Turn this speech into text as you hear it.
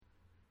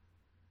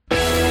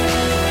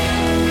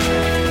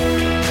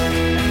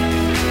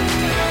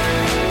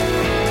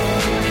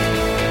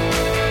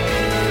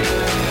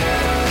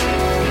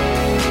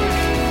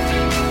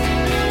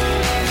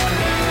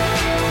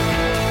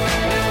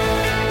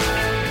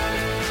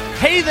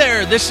Hey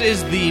there, this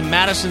is the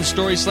Madison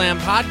Story Slam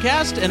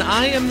podcast, and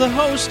I am the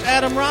host,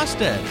 Adam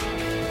Rosted.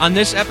 On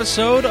this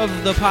episode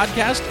of the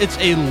podcast, it's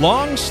a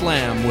long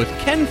slam with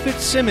Ken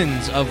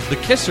Fitzsimmons of The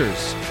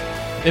Kissers.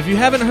 If you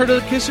haven't heard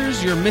of The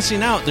Kissers, you're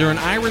missing out. They're an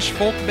Irish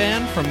folk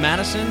band from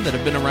Madison that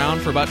have been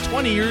around for about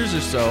 20 years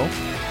or so,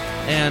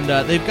 and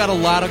they've got a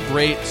lot of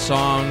great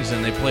songs,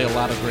 and they play a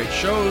lot of great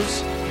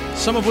shows,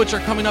 some of which are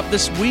coming up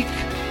this week,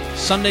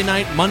 Sunday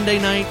night, Monday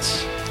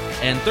night,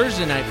 and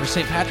Thursday night for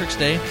St. Patrick's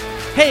Day.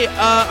 Hey,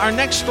 our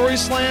next Story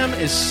Slam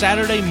is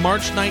Saturday,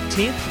 March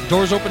 19th.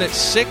 Doors open at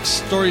 6.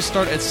 Stories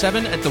start at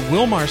 7 at the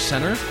Wilmar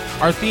Center.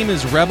 Our theme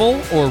is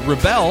Rebel or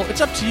Rebel.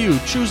 It's up to you.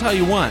 Choose how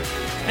you want.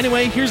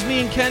 Anyway, here's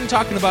me and Ken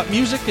talking about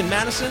music in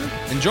Madison.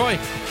 Enjoy.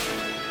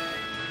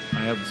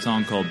 I have a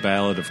song called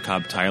Ballad of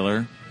Cobb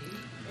Tyler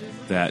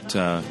that...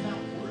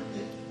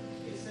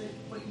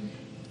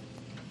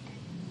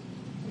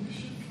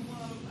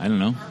 I don't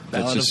know.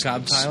 Ballad of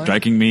Cobb Tyler?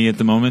 Striking me at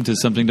the moment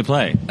as something to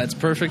play. That's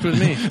perfect with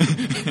me.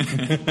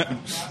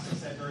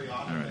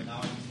 All right.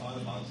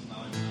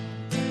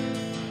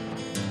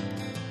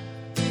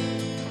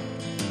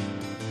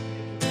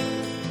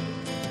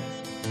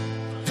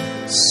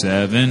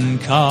 7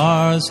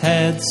 cars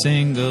head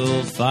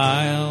single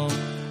file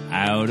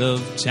out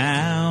of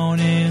town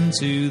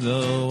into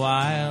the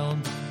wild.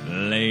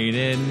 Late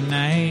at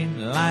night,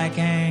 like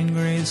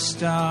angry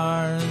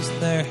stars,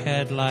 their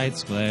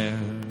headlights glare.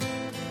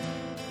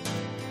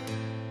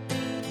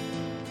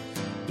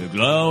 The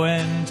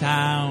glowing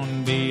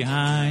town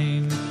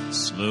behind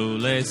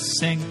slowly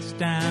sinks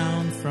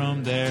down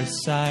from their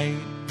sight,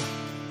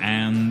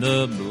 and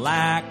the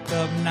black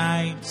of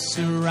night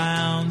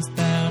surrounds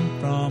them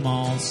from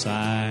all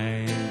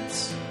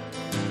sides.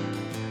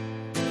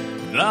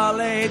 The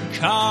late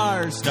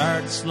cars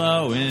start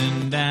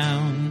slowing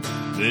down.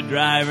 The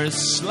drivers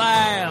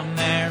slam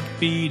their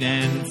feet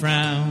and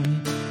frown.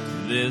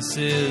 This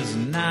is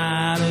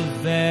not a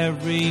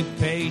very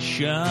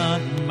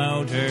patient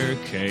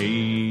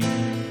motorcade.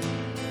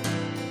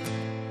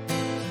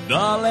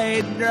 The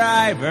late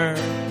driver,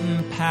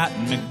 Pat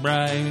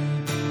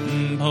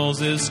McBride, pulls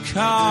his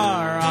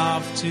car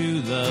off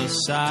to the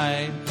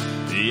side.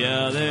 The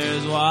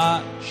others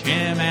watch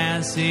him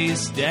as he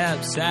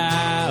steps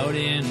out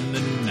in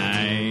the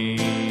night.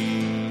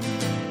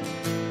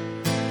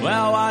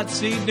 Well, what's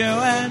he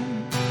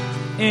doing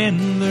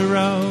in the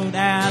road?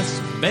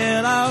 Asked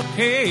Bill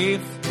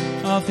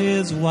O'Keefe of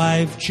his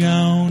wife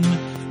Joan.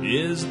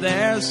 Is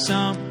there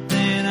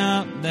something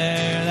up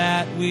there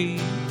that we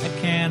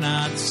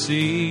cannot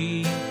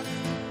see?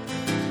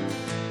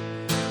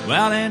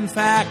 Well, in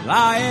fact,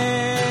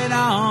 lying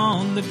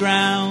on the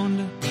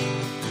ground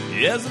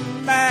is a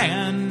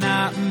man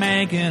not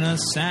making a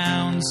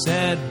sound,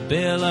 said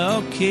Bill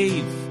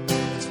O'Keefe.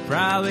 It's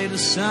probably to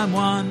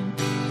someone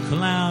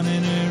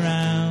clowning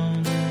around.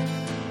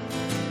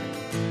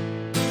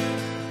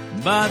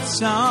 But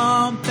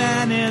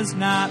something is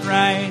not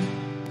right,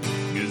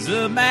 'cause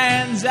the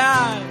man's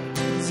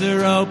eyes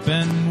are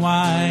open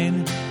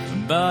wide,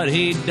 but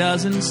he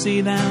doesn't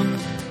see them.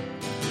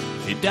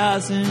 He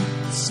doesn't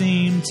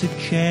seem to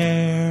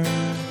care.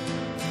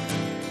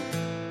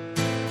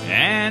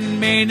 And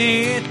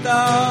beneath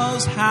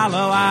those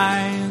hollow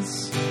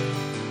eyes,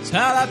 to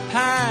the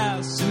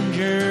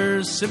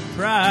passenger's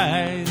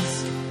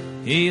surprise,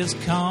 he is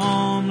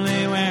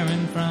calmly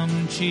wearing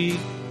from cheek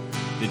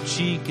to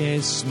cheek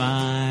a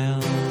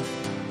smile.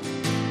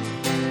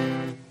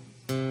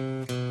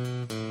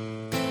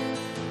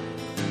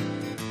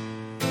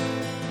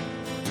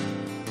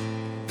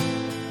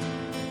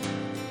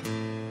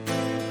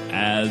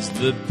 As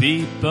the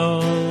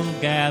people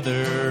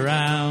gather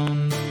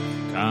round,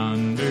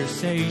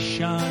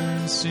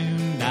 conversation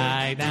soon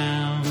die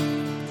down.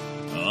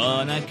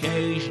 An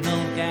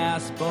occasional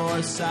gasp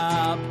or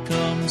sob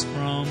comes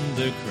from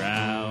the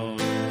crowd.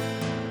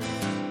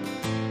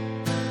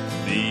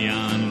 The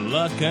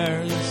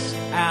onlookers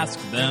ask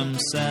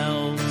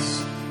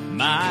themselves,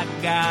 my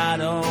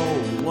God, oh,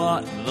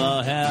 what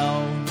the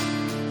hell?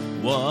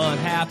 What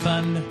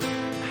happened?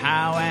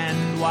 How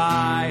and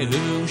why?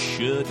 Who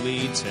should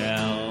we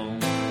tell?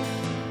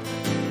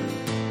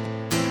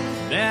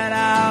 Then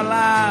out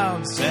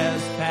loud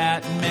says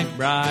Pat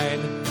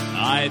McBride,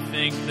 I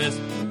think this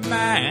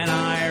man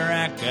I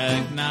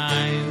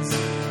recognize.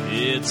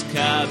 It's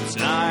Cobb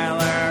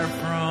Tyler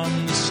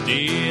from the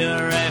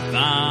steel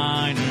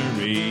refinery.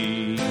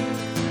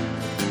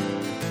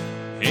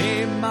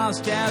 He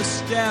must have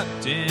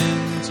stepped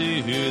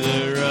into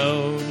the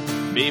road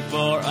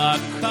before a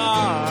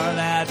car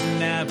that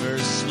never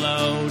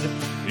slowed.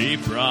 He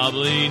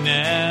probably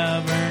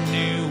never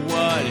knew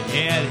what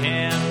hit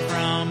him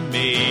from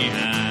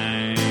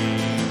behind.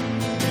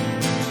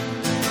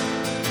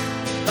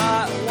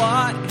 But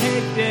what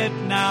he did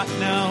not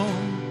know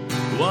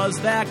was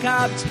that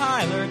Cobb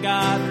Tyler,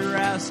 God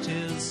rest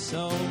his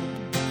soul,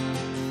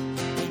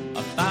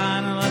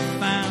 finally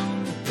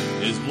found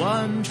his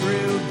one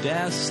true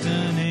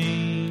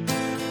destiny.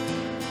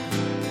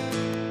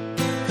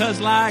 'Cause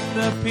like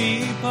the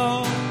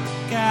people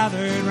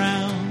gathered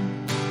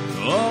round,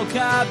 Old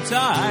Cab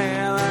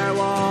Tyler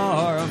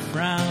wore a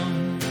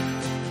frown,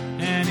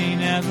 and he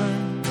never,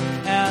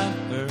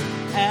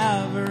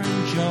 ever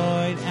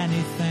enjoyed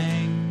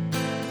anything.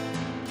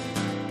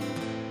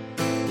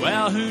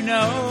 Well, who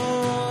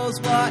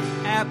knows what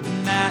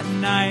happened that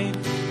night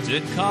to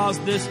cause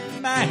this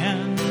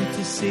man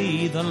to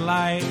see the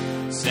light,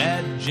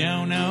 said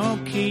Joan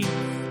O'Keefe.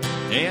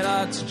 It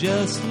looks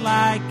just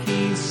like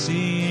he's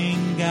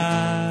seeing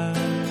God.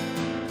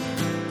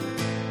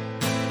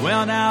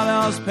 Well,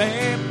 now those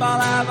people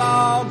have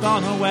all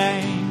gone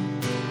away,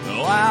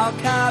 while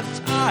Cab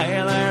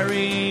Tyler,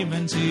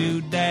 even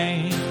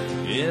today,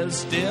 is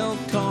still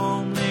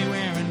calmly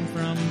wearing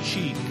from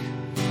cheek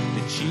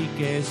to cheek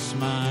a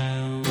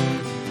smile.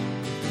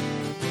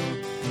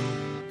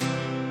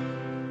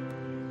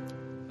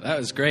 That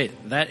was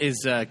great. That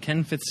is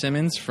Ken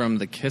Fitzsimmons from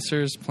the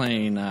Kissers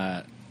playing.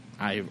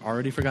 I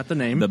already forgot the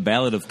name. The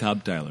Ballad of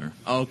Cab Tyler.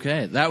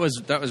 Okay, that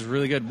was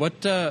really good.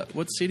 What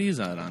CD is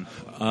that on?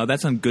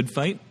 That's on Good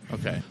Fight.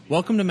 Okay.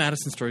 Welcome to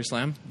Madison Story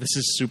Slam. This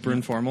is super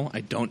informal.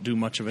 I don't do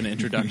much of an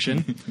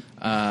introduction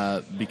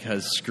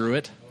because screw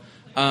it.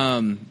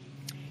 So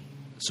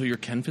you're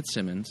Ken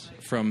Fitzsimmons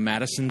from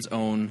Madison's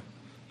own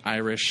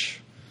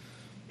Irish.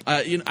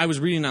 I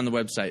was reading on the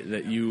website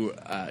that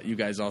you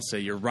guys all say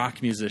you're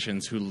rock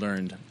musicians who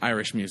learned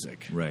Irish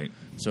music. Right.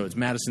 So it's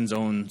Madison's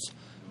own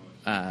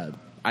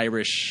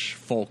Irish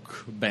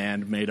folk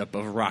band made up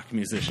of rock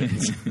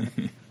musicians.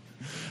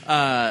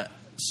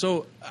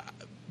 So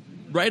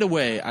right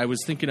away, I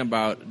was thinking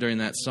about, during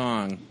that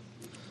song,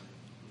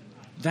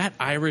 that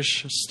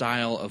Irish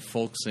style of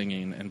folk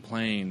singing and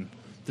playing.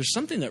 There's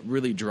something that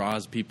really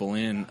draws people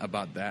in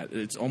about that.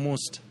 It's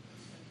almost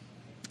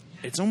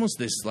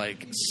this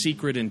like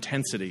secret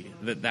intensity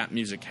that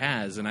music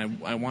has, and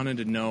I wanted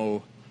to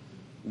know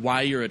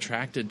why you're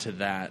attracted to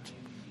that,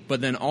 but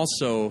then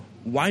also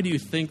why do you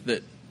think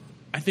that?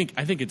 I think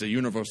it's a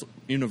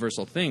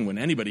universal thing when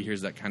anybody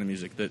hears that kind of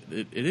music, that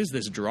it is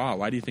this draw.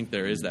 Why do you think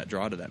there is that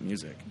draw to that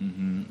music?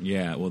 Mm-hmm.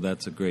 Yeah, well,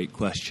 that's a great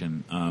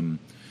question. And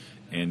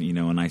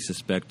I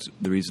suspect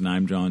the reason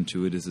I'm drawn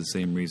to it is the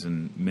same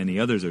reason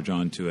many others are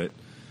drawn to it.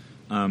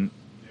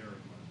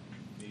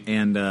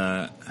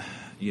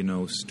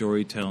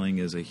 Storytelling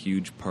is a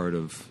huge part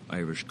of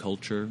Irish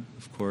culture,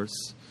 of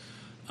course,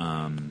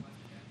 going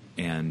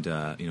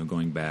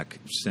back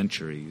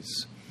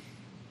centuries.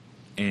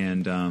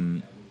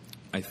 And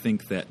I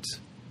think that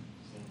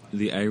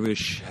the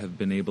Irish have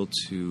been able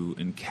to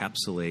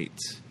encapsulate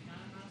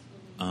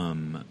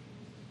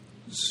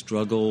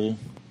struggle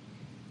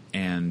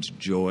and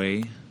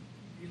joy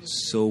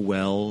so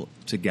well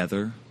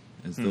together,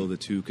 as though the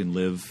two can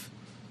live,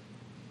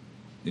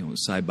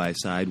 side by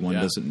side. One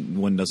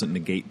doesn't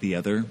negate the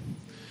other.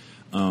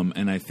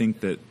 And I think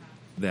that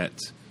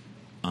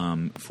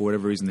for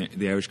whatever reason,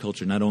 the Irish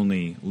culture, not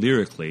only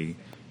lyrically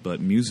but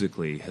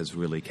musically, has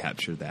really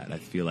captured that. I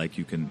feel like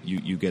you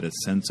get a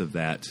sense of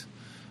that,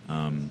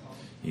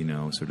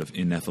 sort of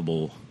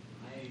ineffable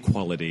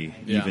quality,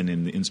 even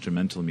in the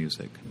instrumental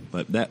music.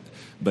 But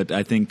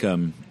I think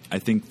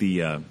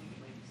the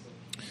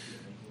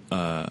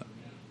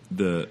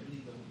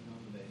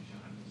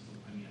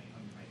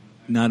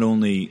not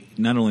only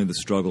the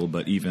struggle,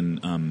 but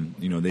even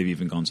they've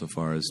even gone so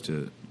far as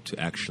to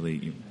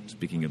actually,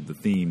 speaking of the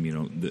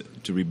theme,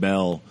 to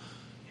rebel,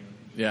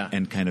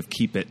 and kind of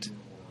keep it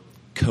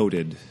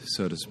coded,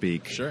 so to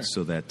speak,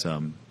 so that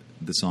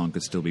the song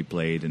could still be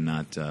played and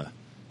not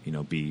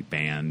be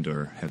banned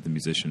or have the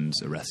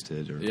musicians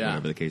arrested or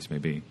whatever the case may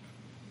be.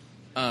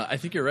 I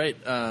think you're right.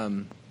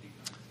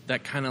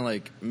 That kind of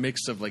like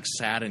mix of like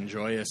sad and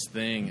joyous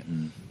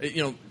thing.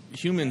 Mm-hmm.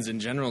 Humans in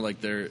general, like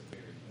they're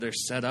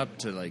set up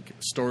to, like,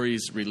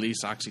 stories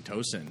release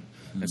oxytocin,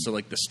 and so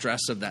like the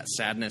stress of that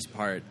sadness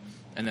part,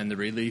 and then the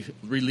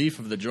relief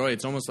of the joy.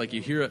 It's almost like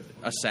you hear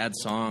a sad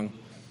song,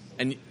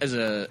 and as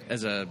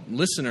a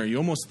listener, you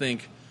almost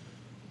think,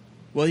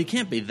 well, he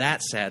can't be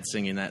that sad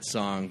singing that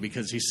song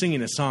because he's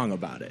singing a song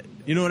about it.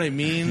 You know what I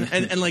mean?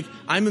 and like,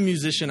 I'm a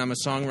musician, I'm a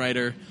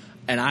songwriter,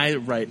 and I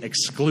write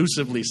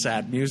exclusively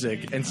sad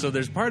music. And so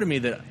there's part of me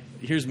that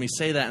hears me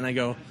say that, and I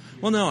go,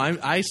 well, no,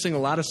 I sing a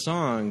lot of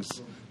songs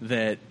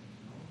that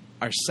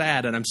are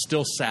sad, and I'm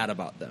still sad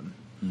about them.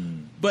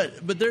 Mm.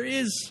 But there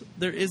is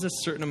a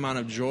certain amount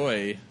of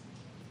joy.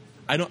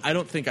 I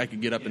don't think I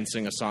could get up and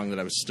sing a song that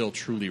I was still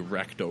truly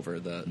wrecked over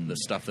the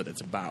stuff that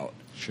it's about.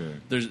 Sure.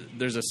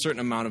 There's a certain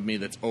amount of me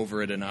that's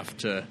over it enough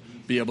to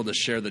be able to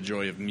share the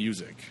joy of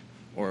music,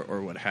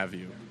 or what have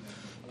you.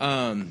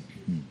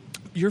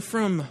 You're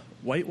from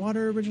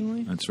Whitewater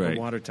originally? That's right.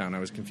 Or Watertown. I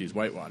was confused.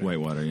 Whitewater.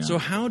 Whitewater, yeah. So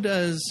how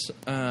does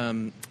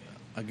a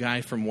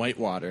guy from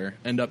Whitewater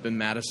end up in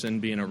Madison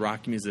being a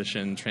rock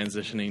musician,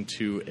 transitioning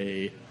to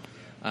a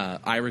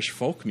Irish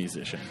folk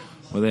musician?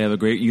 Well, they have a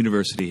great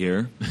university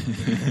here.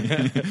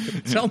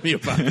 Tell me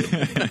about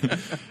it.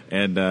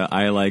 And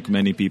I, like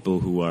many people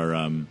who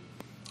are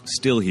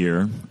still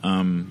here,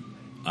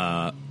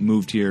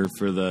 moved here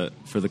for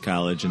the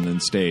college and then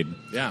stayed.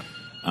 Yeah.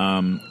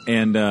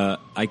 And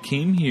I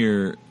came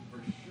here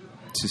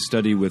to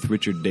study with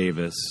Richard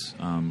Davis.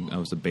 I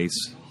was a bass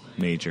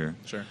major.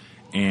 Sure.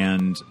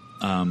 And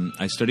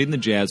I studied in the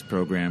jazz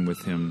program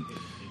with him.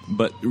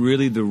 But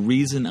really the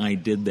reason I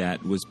did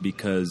that was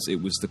because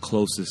it was the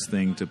closest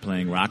thing to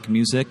playing rock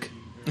music.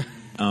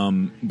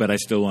 But I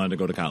still wanted to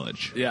go to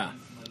college. Yeah.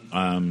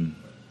 And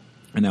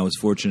I was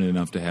fortunate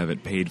enough to have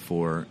it paid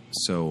for.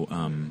 So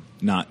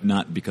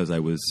not because I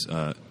was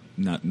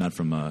not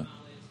from a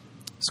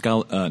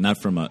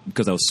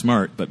because I was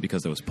smart, but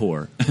because I was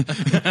poor,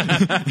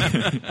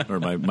 or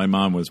my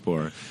mom was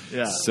poor.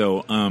 Yeah.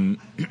 So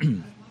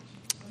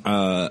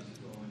I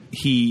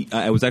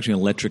was actually an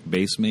electric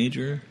bass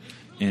major,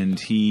 and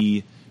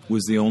he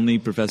was the only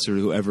professor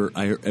who I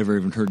ever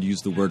even heard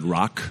use the word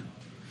rock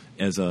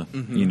as a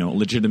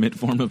legitimate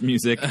form of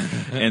music.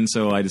 And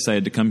so I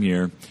decided to come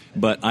here.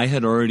 But I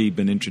had already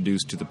been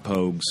introduced to the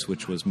Pogues,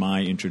 which was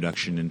my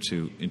introduction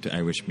into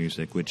Irish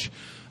music, which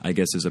I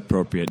guess is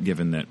appropriate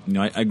given that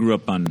I grew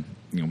up on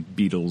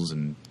Beatles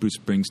and Bruce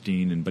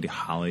Springsteen and Buddy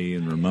Holly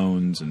and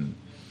Ramones and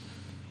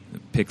the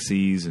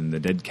Pixies and the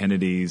Dead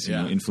Kennedys,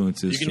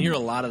 influences. You can hear a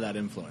lot of that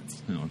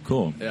influence. Oh,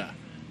 cool. Yeah.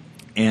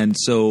 And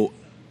so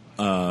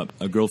a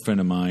girlfriend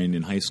of mine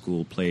in high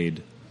school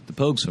played the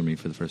Pogues for me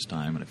for the first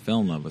time, and I fell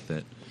in love with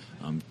it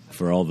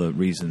for all the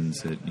reasons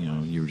that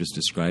you were just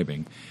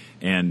describing,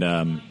 and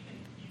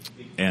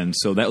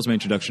so that was my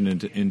introduction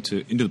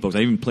into the Pogues.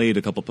 I even played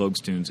a couple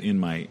Pogues tunes in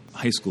my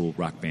high school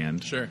rock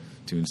band. Sure.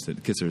 Tunes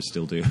that Kissers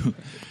still do,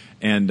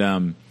 and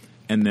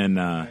then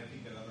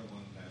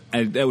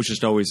that was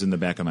just always in the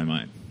back of my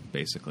mind,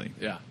 basically.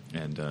 Yeah.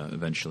 And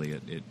eventually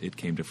it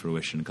came to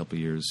fruition a couple of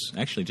years.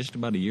 Actually, just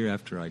about a year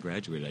after I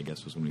graduated, I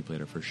guess, was when we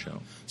played our first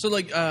show. So,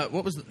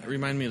 what was?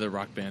 Remind me of the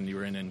rock band you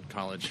were in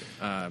college.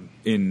 Little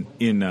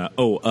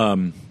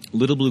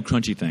Blue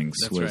Crunchy Things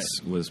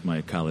That's was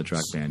my college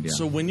rock band. Yeah.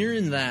 So when you're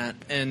in that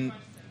and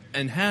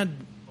had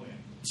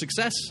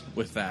success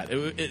with that,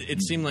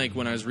 it seemed like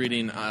when I was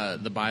reading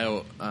the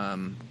bio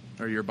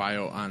or your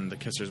bio on the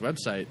Kissers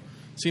website, it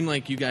seemed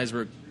like you guys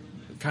were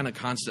kind of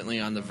constantly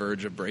on the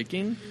verge of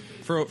breaking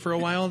for a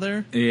while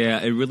there. Yeah,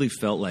 it really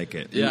felt like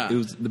it. Yeah. It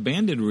was, the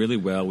band did really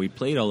well. We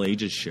played all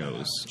ages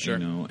shows, Sure.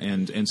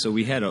 And so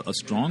we had a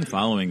strong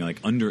following, like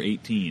under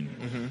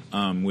 18,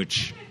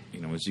 which,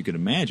 as you could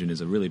imagine,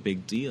 is a really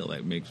big deal.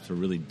 It makes for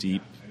really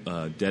deep,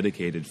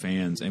 dedicated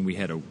fans, and we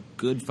had a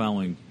good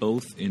following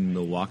both in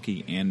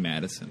Milwaukee and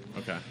Madison.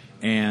 Okay.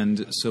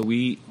 And so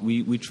we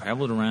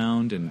traveled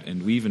around,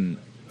 and we even...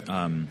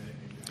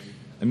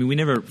 we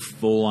never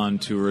full-on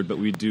toured, but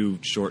we do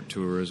short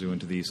tours. We went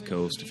to the East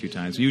Coast a few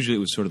times. Usually it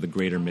was sort of the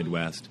greater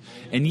Midwest.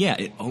 And, yeah,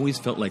 it always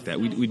felt like that.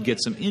 We'd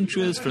get some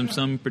interest from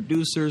some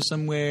producer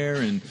somewhere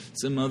and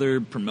some other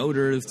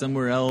promoter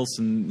somewhere else,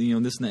 and,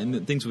 this and that.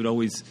 And things would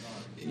always...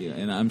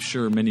 and I'm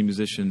sure many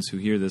musicians who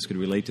hear this could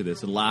relate to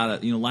this. A lot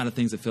of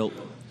things that felt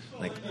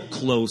like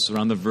close or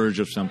on the verge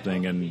of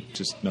something, and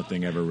just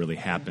nothing ever really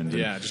happened.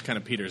 Yeah, it just kind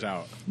of peters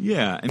out.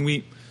 Yeah, and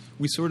we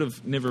sort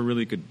of never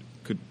really could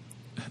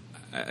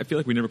I feel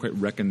like we never quite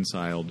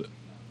reconciled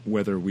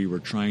whether we were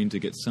trying to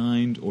get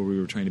signed or we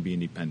were trying to be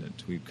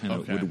independent. We kind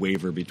of would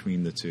waver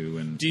between the two.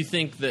 And do you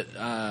think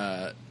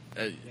that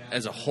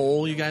as a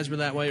whole you guys were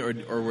that way,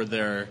 or were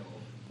there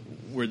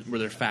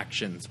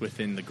factions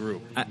within the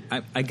group?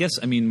 I guess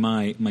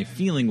my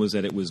feeling was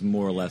that it was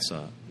more or less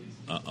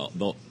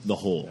the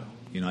whole.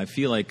 I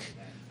feel like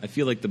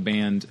the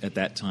band at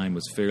that time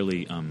was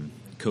fairly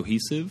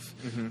cohesive,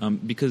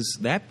 because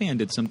that band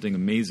did something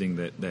amazing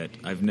that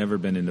I've never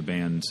been in a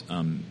band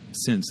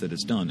since that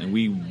it's done, and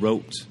we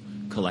wrote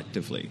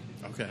collectively.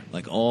 Okay.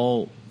 Like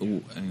all,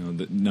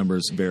 the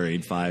numbers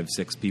varied, 5,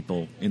 6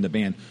 people in the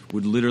band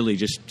would literally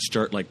just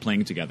start like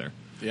playing together.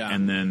 Yeah.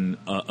 And then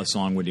a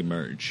song would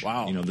emerge.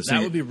 Wow.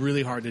 That would be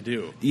really hard to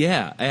do.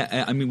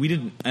 Yeah. We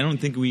didn't. I don't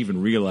think we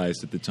even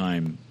realized at the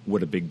time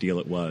what a big deal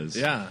it was.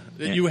 Yeah.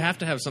 You have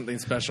to have something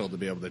special to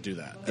be able to do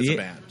that as a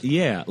band.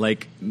 Yeah.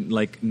 Like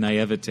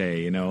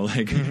naivete.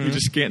 You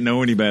just can't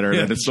know any better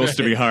that it's supposed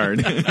to be hard.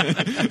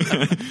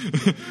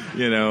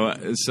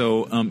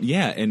 So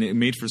and it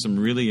made for some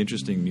really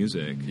interesting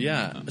music.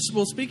 Yeah.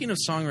 Well, speaking of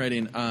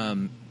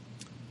songwriting.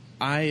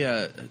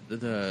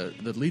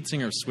 The lead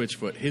singer of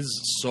Switchfoot,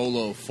 his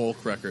solo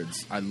folk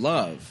records, I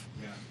love.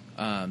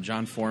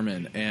 John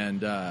Foreman,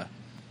 and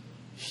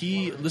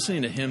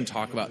listening to him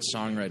talk about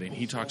songwriting,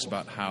 he talks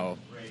about how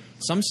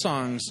some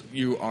songs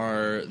you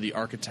are the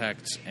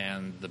architect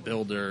and the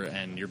builder,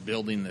 and you're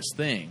building this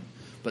thing,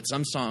 but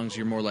some songs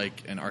you're more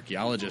like an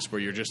archaeologist, where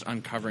you're just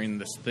uncovering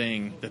this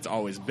thing that's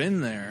always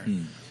been there.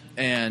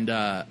 And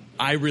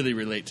I really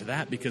relate to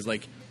that, because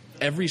like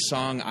every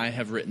song I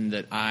have written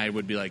that I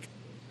would be like,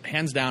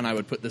 hands down, I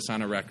would put this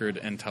on a record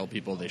and tell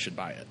people they should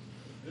buy it.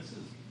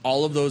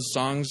 All of those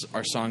songs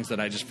are songs that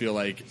I just feel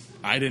like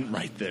I didn't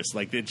write this.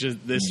 Like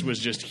this was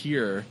just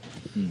here.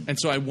 And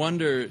so I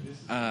wonder,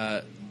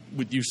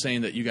 with you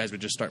saying that you guys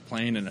would just start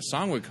playing and a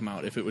song would come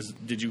out,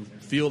 did you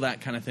feel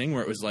that kind of thing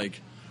where it was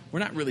like, we're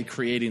not really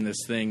creating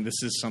this thing.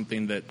 This is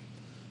something that,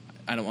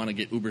 I don't want to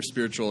get uber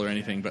spiritual or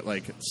anything, but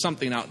like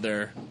something out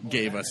there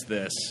gave us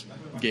this.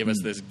 gave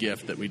us this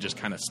gift that we just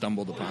kind of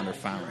stumbled upon or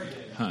found?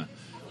 Huh.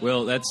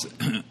 Well, that's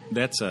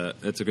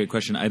a great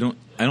question. I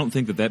don't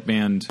think that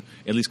band,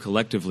 at least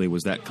collectively,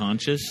 was that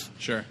conscious.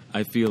 Sure.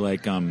 I feel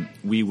like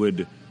we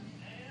would.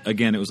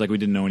 Again, it was like we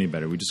didn't know any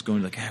better. We just go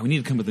like, we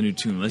need to come up with a new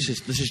tune. Let's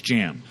just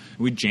jam.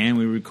 We'd jam,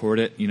 we record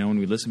it, and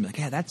we listen. Be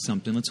like, that's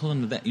something. Let's hold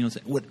on to that. Say,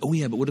 what? Oh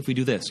yeah, but what if we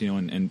do this?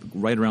 And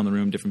right around the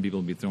room, different people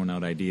would be throwing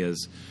out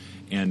ideas,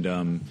 and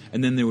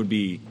then there would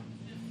be,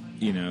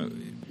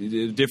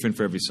 different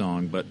for every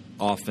song, but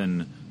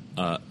often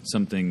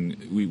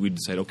something we'd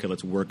decide, okay,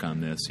 let's work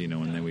on this, and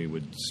then we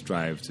would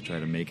strive to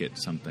try to make it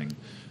something.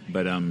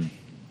 But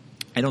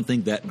I don't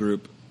think that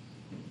group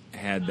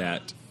had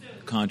that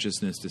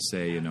consciousness to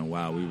say,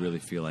 wow, we really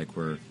feel like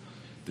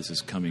this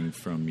is coming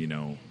from,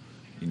 the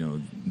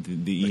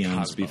eons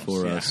cosmos,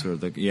 before us, or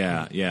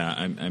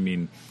I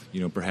mean,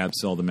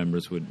 perhaps all the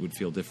members would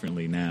feel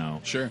differently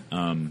now. Sure.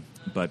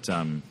 But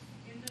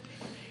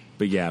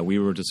yeah, we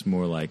were just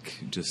more like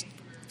just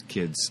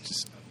kids,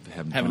 just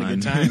having a fun.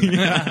 good time.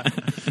 Yeah.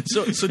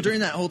 So during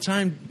that whole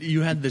time,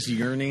 you had this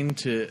yearning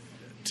to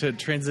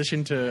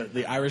transition to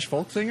the Irish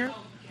folk singer?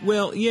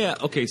 Well, yeah,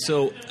 okay,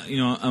 so,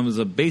 I was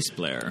a bass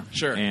player.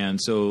 Sure. And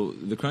so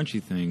the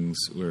Crunchy Things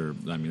were,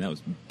 that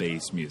was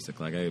bass music.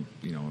 Like, I,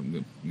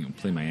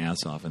 play my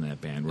ass off in that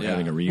band. We're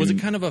having a reunion. Was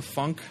it kind of a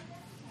funk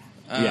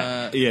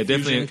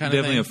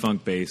definitely a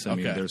funk bass. I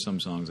mean, Okay. there were some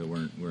songs that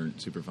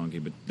weren't super funky,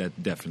 but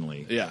that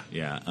definitely. Yeah.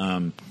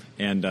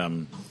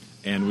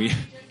 And we,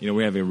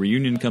 we have a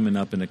reunion coming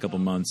up in a couple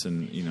months,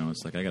 and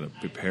it's like I got to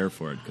prepare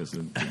for it because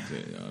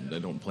I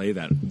don't play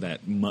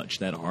that much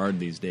that hard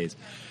these days.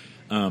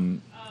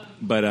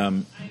 But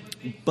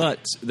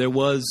there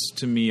was,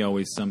 to me,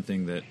 always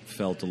something that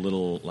felt a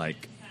little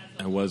like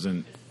I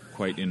wasn't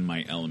quite in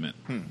my element.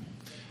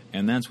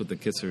 And that's what the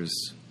Kissers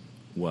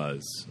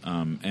was.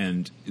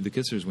 And the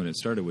Kissers, when it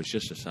started, was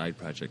just a side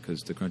project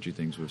because the Crunchy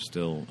Things were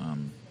still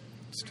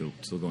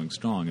going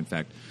strong. In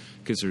fact,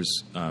 Kissers,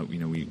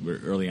 we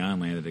were early on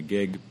landed a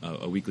gig,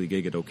 a weekly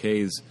gig at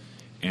O'Kay's,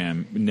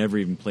 and never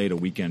even played a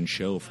weekend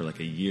show for like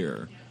a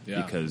year.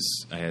 Yeah.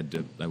 Because I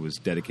was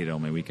dedicated all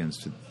my weekends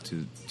to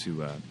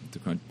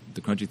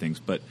the Crunchy Things,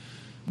 but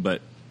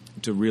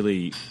to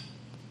really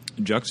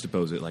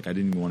juxtapose it, like I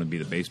didn't even want to be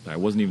the bass player. I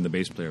wasn't even the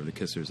bass player of the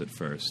Kissers at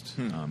first.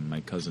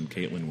 My cousin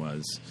Caitlin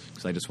was,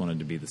 because I just wanted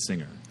to be the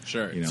singer.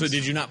 Sure. So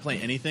did you not play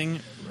anything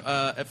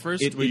at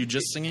first? Were you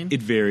just singing?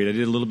 It varied. I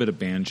did a little bit of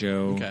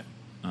banjo. Okay.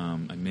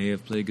 I may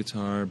have played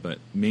guitar, but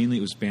mainly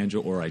it was banjo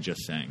or I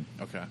just sang.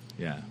 Okay.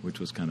 Yeah, which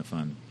was kind of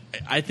fun.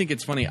 I think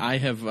it's funny. I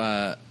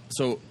have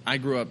so I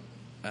grew up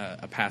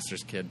a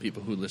pastor's kid.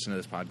 People who listen to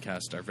this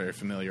podcast are very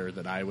familiar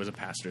that I was a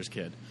pastor's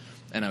kid,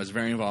 and I was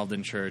very involved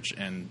in church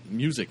and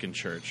music in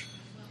church,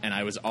 and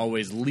I was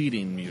always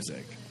leading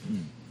music.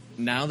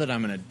 Now that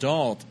I'm an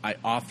adult, I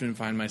often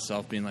find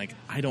myself being like,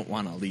 I don't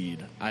want to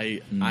lead. I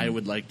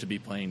would like to be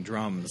playing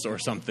drums or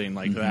something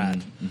like that.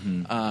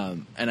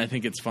 And I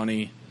think it's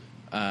funny.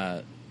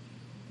 I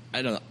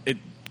don't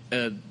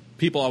know.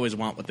 People always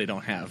want what they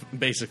don't have,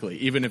 basically,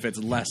 even if it's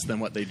less than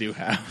what they do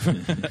have.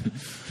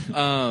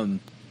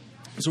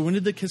 So when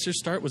did the Kissers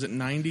start? Was it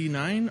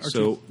 99?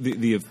 So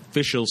the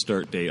official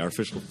start date, our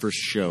official first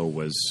show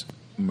was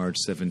March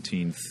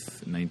 17th,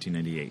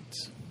 1998.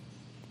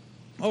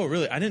 Oh,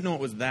 really? I didn't know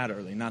it was that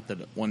early. Not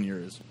that 1 year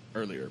is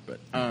earlier, but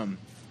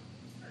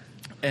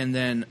and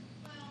then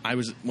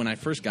when I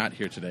first got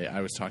here today,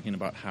 I was talking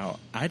about how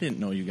I didn't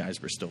know you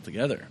guys were still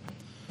together,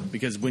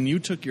 because when you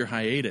took your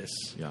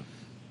hiatus,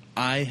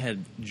 I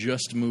had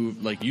just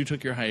moved. Like, you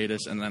took your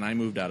hiatus, and then I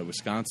moved out of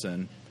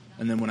Wisconsin,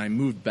 and then when I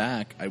moved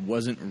back, I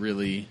wasn't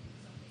really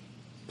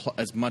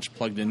as much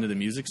plugged into the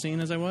music scene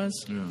as I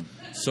was. Yeah.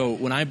 So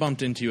when I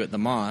bumped into you at the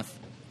Moth,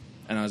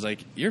 and I was like,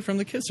 "You're from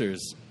the Kissers,"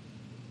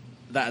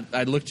 that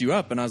I looked you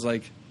up, and I was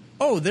like,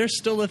 "Oh, they're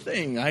still a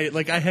thing." I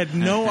had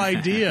no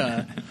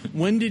idea.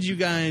 When did you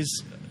guys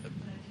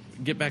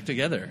get back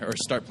together or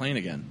start playing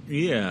again?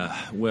 Yeah,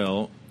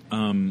 well,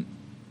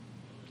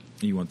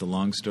 you want the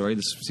long story?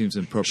 This seems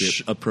an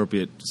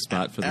appropriate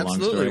spot for the long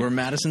story. Absolutely, we're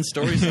Madison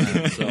Story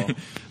Slam. So,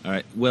 all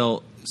right.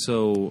 Well,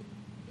 so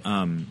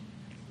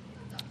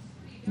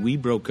we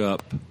broke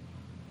up,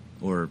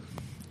 or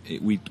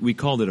we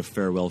called it a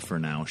Farewell for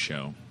Now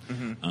show,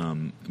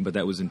 but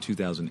that was in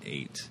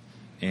 2008.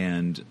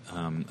 And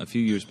a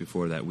few years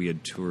before that, we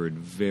had toured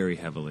very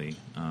heavily.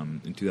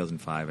 In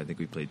 2005, I think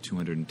we played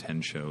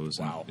 210 shows.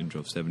 Wow. And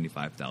drove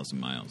 75,000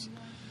 miles.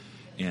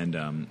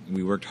 And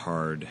we worked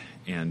hard,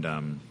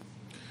 and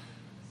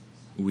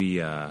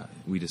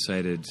we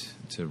decided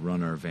to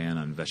run our van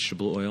on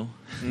vegetable oil.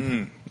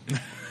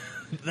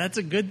 That's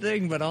a good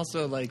thing, but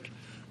also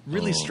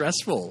really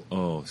stressful.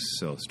 Oh,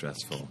 so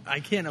stressful.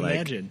 I can't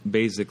imagine.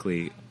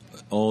 Basically,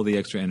 all the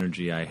extra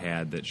energy I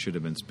had that should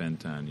have been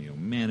spent on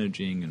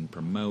managing and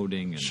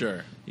promoting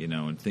and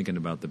and thinking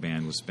about the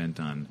band was spent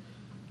on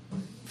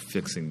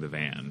fixing the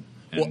van.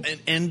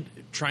 And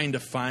trying to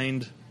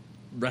find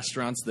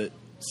restaurants that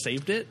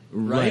saved it.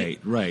 Right.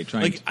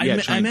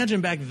 I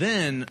imagine back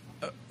then,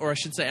 or I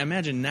should say, I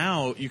imagine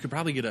now you could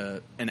probably get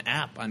an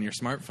app on your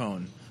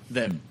smartphone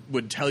that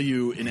would tell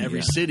you in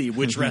every city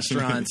which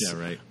restaurants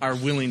are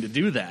willing to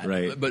do that.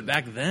 Right. But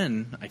back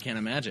then, I can't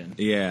imagine.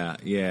 Yeah.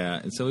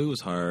 And so it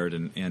was hard,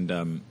 and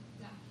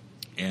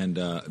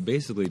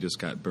basically just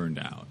got burned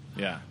out.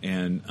 Yeah.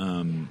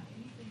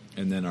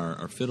 And then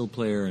our fiddle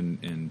player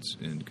and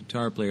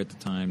guitar player at the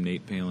time,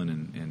 Nate Palin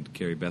and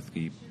Carrie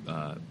Bethke,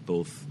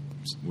 both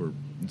were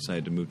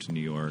decided to move to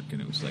New York,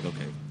 and it was like,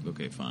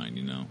 okay,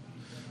 fine,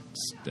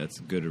 that's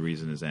as good a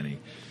reason as any.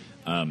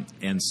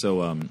 And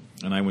so, and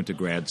I went to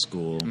grad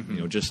school,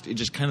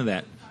 just kind of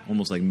that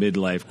almost like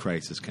midlife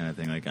crisis kind of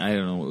thing. Like, I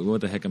don't know,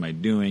 what the heck am I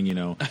doing?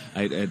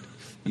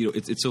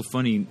 It's so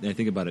funny. I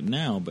think about it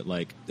now, but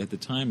like at the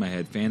time, I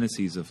had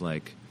fantasies of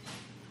like,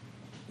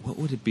 what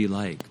would it be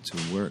like to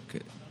work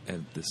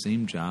at the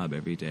same job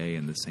every day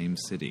in the same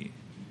city,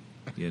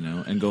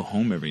 and go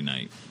home every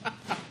night?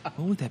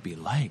 What would that be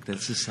like?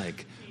 That's just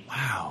like,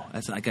 wow.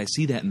 That's like, I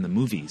see that in the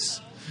movies.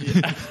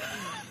 Yeah.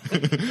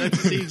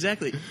 See,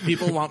 exactly.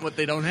 People want what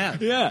they don't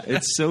have. Yeah,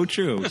 it's so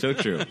true, so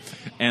true.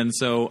 And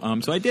so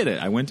I did it.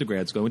 I went to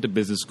grad school. I went to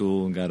business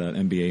school and got an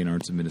MBA in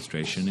arts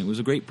administration. It was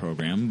a great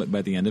program, but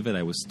by the end of it,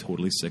 I was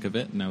totally sick of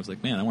it, and I was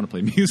like, man, I want to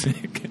play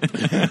music.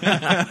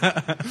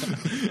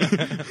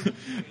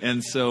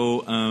 And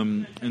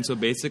so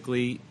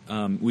basically,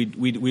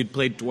 we'd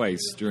played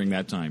twice during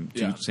that time,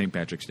 two St.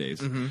 Patrick's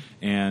Days,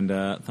 and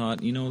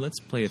thought, let's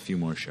play a few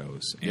more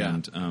shows.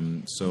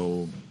 And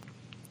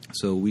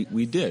So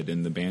we did,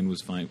 and the band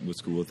was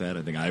cool with that.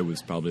 I think I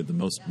was probably the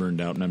most burned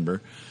out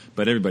member,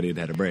 but everybody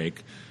had a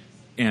break,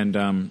 and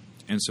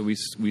so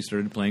we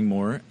started playing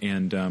more.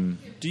 And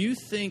do you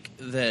think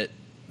that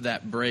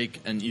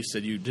break, and you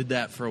said you did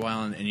that for a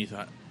while, and you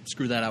thought,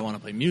 screw that, I want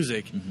to play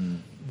music. Mm-hmm.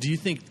 Do you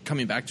think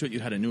coming back to it, you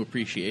had a new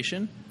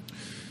appreciation?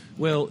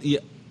 Well,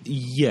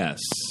 yes.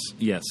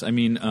 I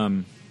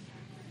mean,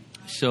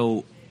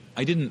 so.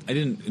 I didn't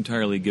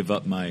entirely give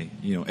up my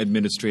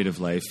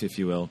administrative life, if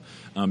you will,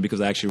 because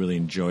I actually really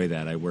enjoy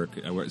that. I work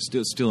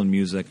still in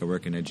music. I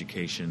work in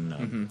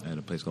education at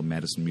a place called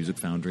Madison Music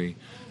Foundry,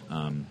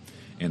 and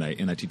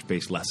I teach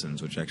bass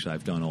lessons, which actually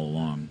I've done all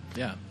along.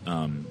 Yeah.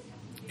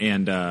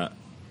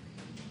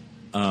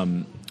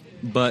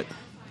 But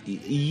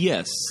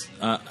yes,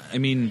 I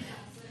mean,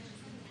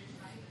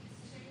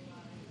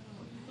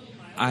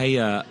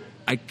 I.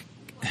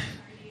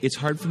 It's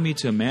hard for me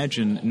to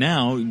imagine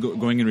now,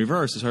 going in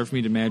reverse, it's hard for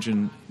me to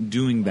imagine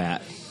doing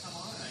that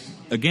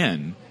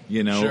again,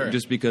 Sure.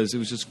 just because it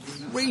was just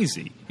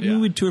crazy. We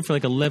would tour for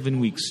like 11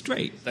 weeks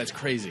straight. That's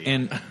crazy.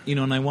 And,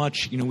 and I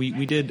watch,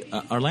 we did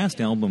our last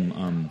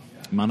album,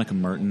 Monica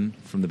Martin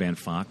from the band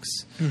Fox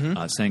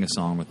sang a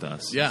song with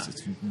us. Yeah.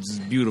 It's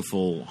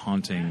beautiful,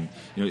 haunting.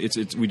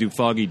 We do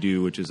Foggy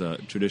Dew, which is a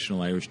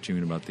traditional Irish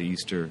tune about the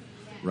Easter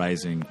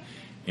rising.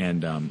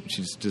 And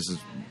she's just this,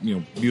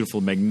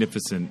 beautiful,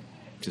 magnificent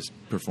just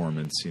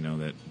performance,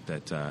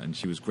 and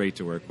she was great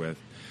to work with.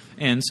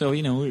 And so,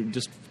 we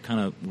just kind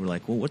of were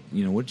like, well,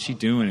 what's she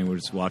doing? And we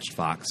just watched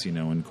Fox, and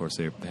of course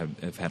they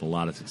have had a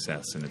lot of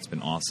success, and it's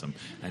been awesome.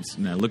 And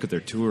I look at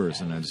their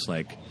tours, and I'm just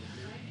like,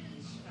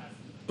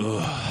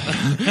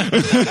 ugh.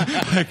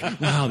 Like,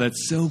 wow,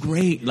 that's so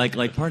great.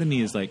 Like part of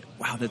me is like,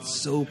 wow,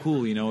 that's so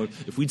cool.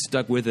 If we'd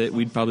stuck with it,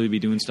 we'd probably be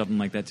doing something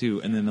like that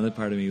too. And then another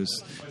part of me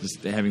was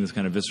just having this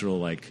kind of visceral,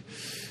 like,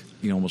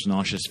 almost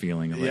nauseous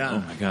feeling of like, oh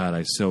my God,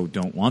 I so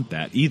don't want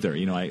that either.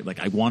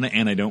 I want it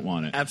and I don't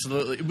want it.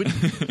 Absolutely.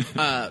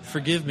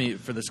 Forgive me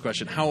for this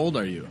question. How old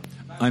are you?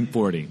 I'm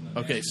 40.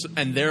 Okay, so,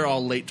 and they're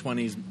all late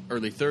 20s,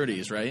 early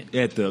 30s, right?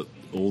 At the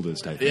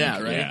oldest, I think. Yeah,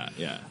 right?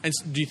 Yeah. And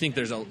so do you think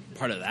there's a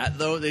part of that,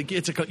 though?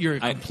 You're a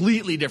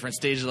completely different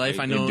stage of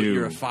life. I know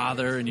you're a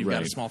father, and you've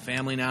got a small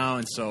family now,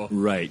 and so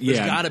there's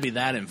got to be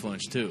that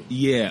influence, too.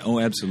 Yeah, oh,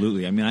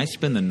 absolutely. I mean, I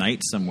spend the night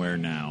somewhere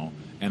now,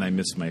 and I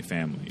miss my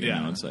family.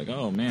 It's like,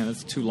 oh, man,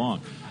 that's too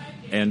long.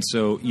 And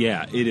so,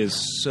 it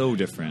is so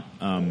different.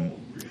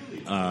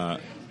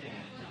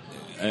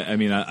 I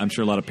mean, I'm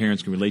sure a lot of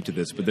parents can relate to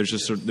this, but there's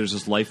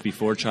this life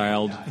before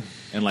child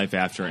and life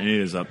after, and it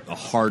is a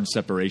hard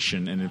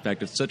separation. And in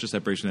fact, it's such a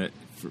separation that,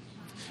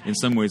 in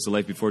some ways, the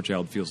life before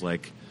child feels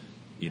like,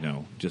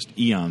 just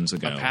eons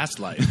ago, a past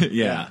life.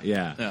 Yeah.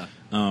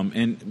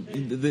 And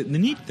the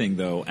neat thing,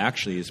 though,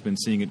 actually, has been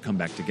seeing it come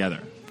back together.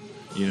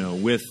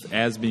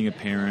 As being a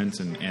parent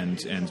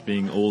and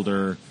being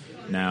older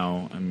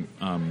now. I'm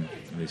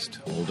at least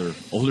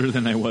older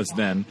than I was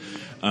then.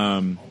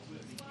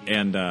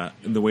 And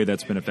the way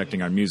that's been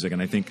affecting our music. And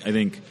I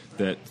think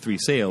that Three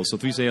Sails. So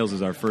Three Sails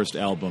is our first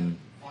album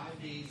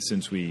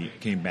since we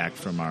came back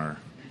from our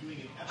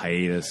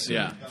hiatus,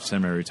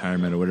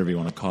 semi-retirement, or whatever you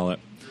want to call it.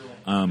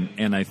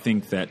 And I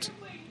think that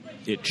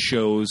it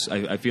shows.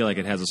 I feel like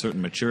it has a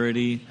certain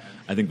maturity.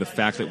 I think the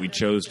fact that we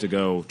chose to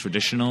go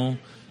traditional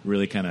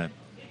really kind of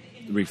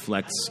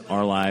reflects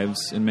our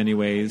lives in many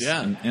ways.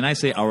 Yeah. And I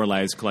say our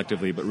lives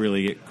collectively, but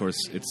really, of course,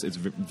 it's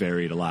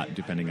varied a lot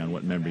depending on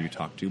what member you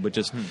talk to. But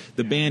just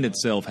the band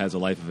itself has a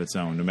life of its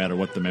own, no matter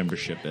what the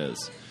membership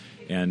is.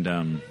 And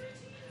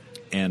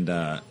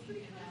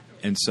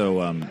And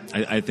so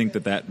I think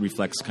that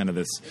reflects kind of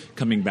this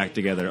coming back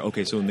together.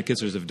 Okay, so when the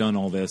Kissers have done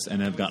all this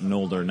and have gotten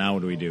older, now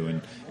what do we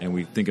do? And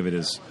we think of it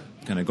as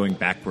kind of going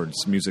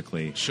backwards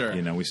musically. Sure.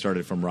 We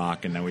started from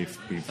rock, and now we've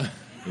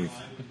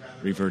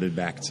reverted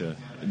back to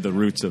the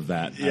roots of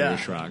that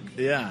Irish rock.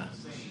 Yeah.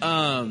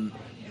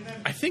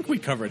 I think we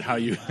covered how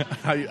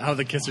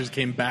the Kissers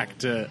came back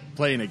to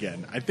playing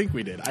again. I think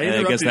we did.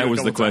 I guess that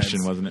was the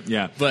question, wasn't it?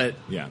 Yeah. But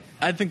yeah,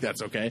 I think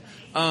that's okay.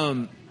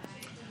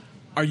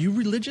 Are you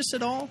religious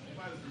at all?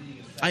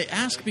 I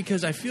ask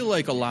because I feel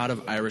like a lot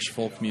of Irish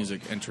folk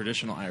music and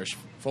traditional Irish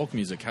folk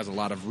music has a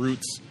lot of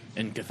roots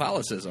in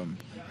Catholicism.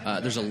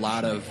 There's a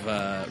lot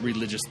of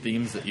religious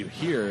themes that you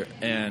hear,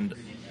 and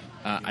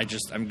I'm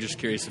just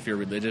curious if you're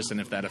religious and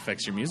if that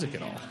affects your music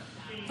at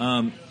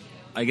all.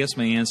 I guess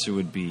my answer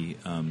would be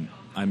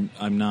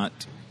I'm not.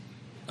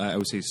 I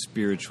would say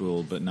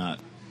spiritual, but not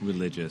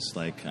religious.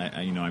 Like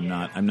I'm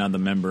not a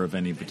member of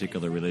any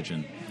particular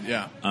religion.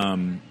 Yeah.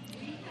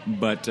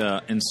 But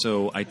and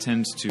so I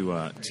tend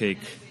to take,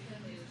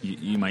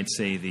 you might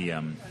say,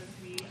 the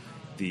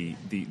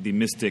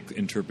mystic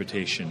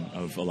interpretation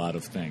of a lot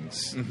of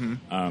things. Mm-hmm.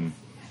 And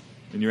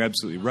you're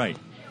absolutely right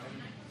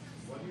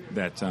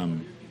that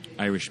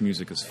Irish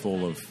music is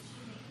full of,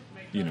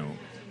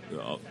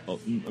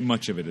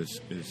 much of it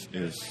is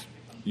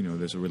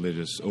there's a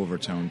religious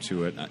overtone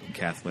to it,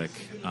 Catholic.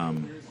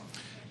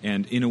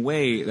 And in a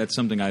way, that's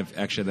something I've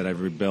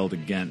rebelled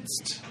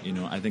against.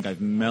 I think I've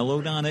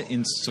mellowed on it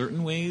in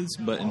certain ways,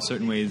 but in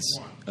certain ways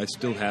I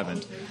still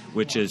haven't.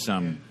 Which is,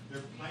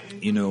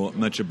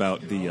 much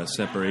about the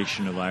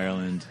separation of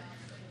Ireland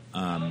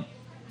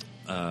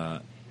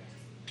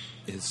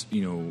is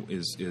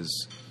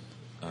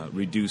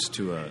reduced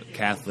to a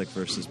Catholic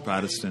versus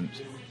Protestant.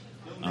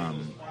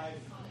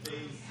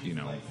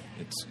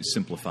 It's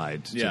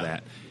simplified to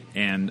that,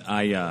 and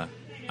I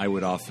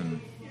would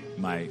often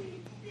my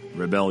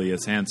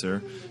rebellious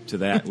answer to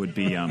that would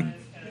be I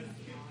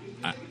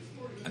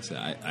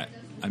say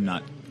I'm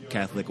not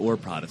Catholic or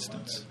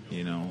Protestant.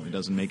 It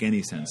doesn't make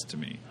any sense to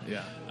me.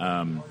 Yeah.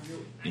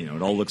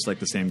 It all looks like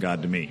the same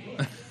God to me.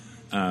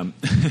 And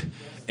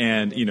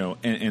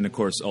and of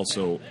course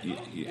also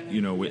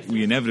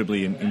we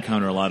inevitably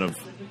encounter a lot of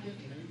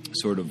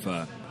sort of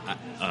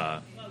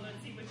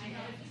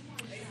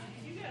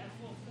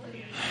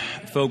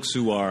folks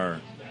who are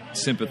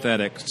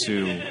sympathetic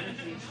to,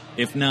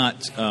 if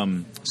not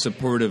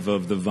supportive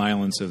of the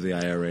violence of the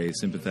IRA,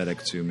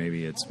 sympathetic to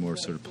maybe its more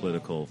sort of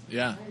political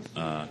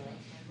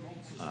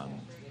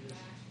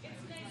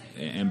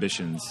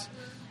ambitions.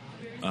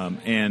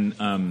 And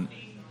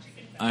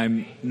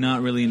I'm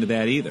not really into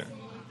that either.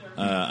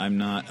 I'm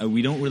not.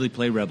 We don't really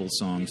play rebel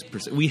songs.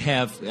 We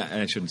have.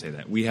 I shouldn't say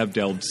that. We have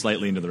delved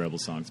slightly into the rebel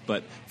songs,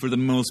 but for the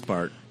most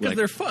part, because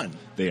they're fun.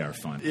 They are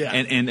fun. Yeah.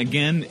 And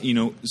again,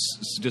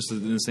 just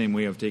in the same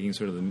way of taking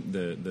sort of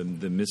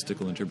the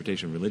mystical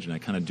interpretation of religion, I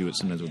kind of do it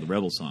sometimes with the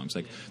rebel songs.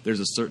 Like there's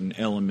a certain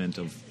element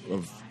of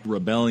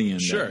rebellion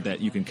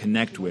that you can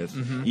connect with,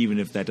 even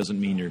if that doesn't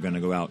mean you're going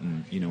to go out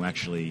and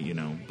actually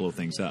blow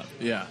things up.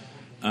 Yeah.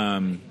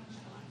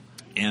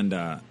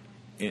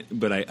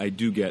 But I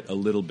do get a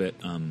little bit.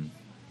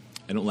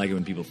 I don't like it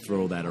when people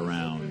throw that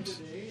around,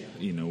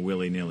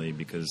 willy nilly,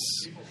 because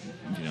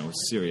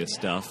it's serious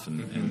stuff,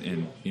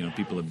 and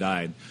people have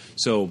died.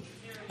 So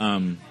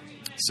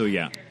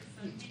yeah.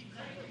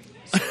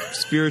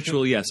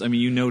 Spiritual, yes. I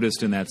mean, you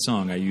noticed in that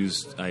song I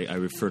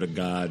refer to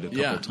God a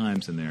couple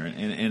times in there,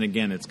 and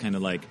again, it's kind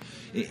of like,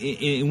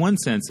 in one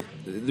sense,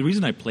 the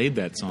reason I played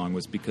that song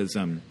was because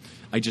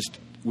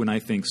when I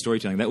think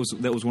storytelling, that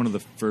was one of the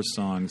first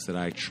songs that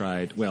I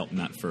tried. Well,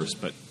 not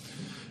first, but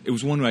it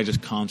was one where I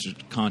just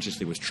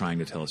consciously was trying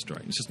to tell a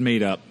story. It's just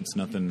made up. It's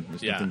nothing.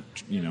 Nothing,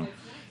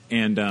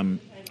 And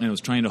I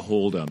was trying to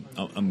hold a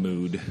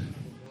mood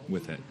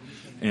with it,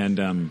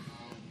 and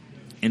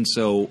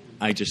so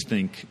I just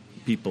think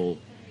people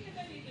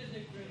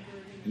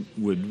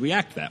would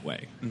react that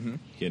way,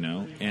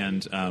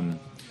 and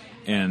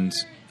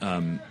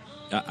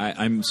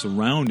I'm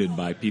surrounded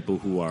by people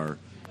who are.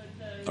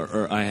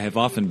 Or I have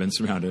often been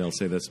surrounded, I'll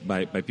say this,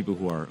 by people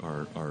who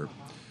are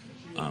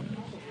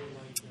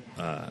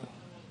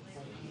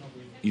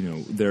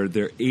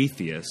they're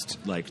atheist,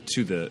 like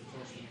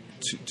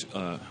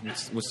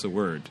what's the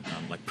word?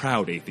 Like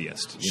proud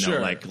atheist,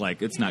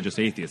 like it's not just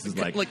atheist, it's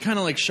like kind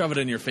of like shove it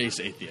in your face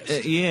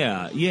atheist.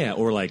 Yeah,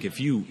 or like if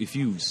you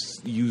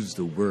use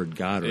the word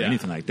God or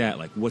anything like that,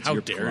 like what's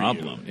your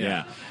problem?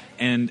 Yeah.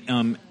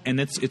 And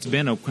it's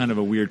been a kind of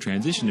a weird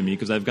transition to me,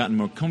 because I've gotten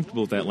more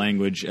comfortable with that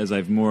language as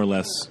I've more or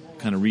less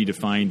kind of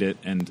redefined it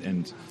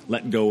and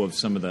let go of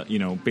some of the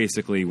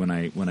basically when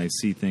I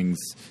see things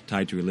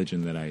tied to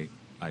religion that I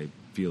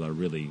feel are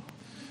really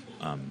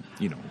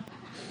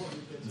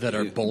that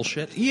are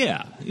bullshit.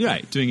 Yeah,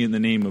 right. Doing it in the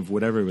name of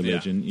whatever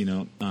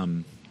religion,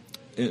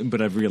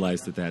 but I've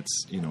realized that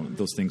that's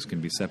those things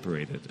can be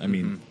separated. I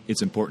mean,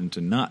 it's important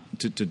to not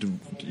to do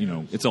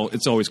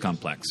it's always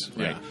complex,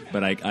 right? Yeah.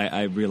 But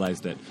I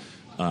realized that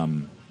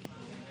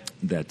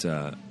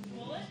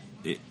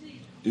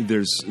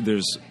there's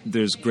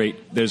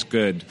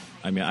good.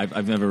 I mean,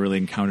 I've never really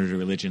encountered a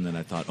religion that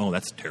I thought, oh,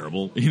 that's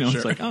terrible. You know, Sure.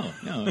 it's like, oh,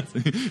 no.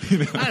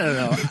 I don't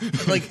know.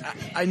 Like,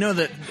 I know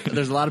that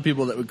there's a lot of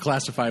people that would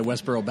classify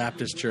Westboro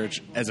Baptist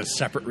Church as a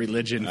separate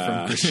religion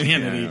from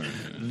Christianity.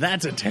 yeah.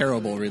 That's a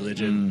terrible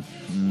religion.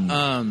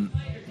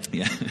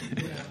 Yeah.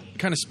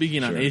 Kind of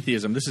speaking on Sure.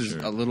 atheism, this is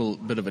Sure. a little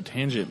bit of a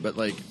tangent, but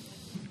like,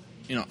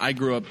 you know, I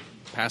grew up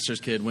pastor's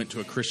kid, went to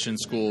a Christian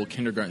school,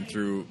 kindergarten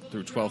through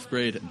 12th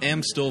grade.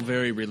 Am still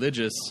very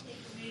religious,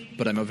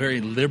 but I'm a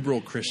very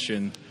liberal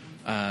Christian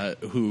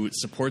who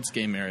supports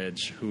gay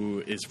marriage,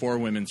 who is for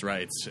women's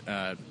rights,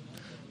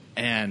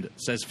 and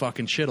says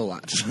fucking shit a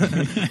lot.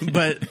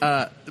 But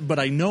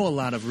I know a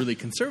lot of really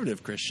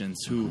conservative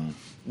Christians who,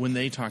 when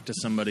they talk to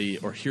somebody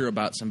or hear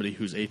about somebody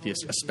who's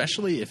atheist,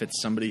 especially if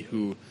it's somebody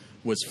who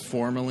was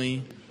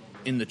formerly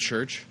in the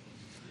church,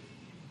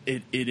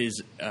 it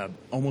is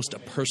almost a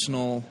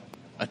personal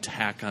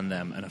attack on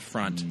them, an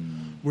affront,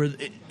 where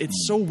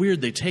it's so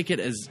weird. They take it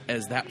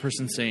as that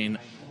person saying,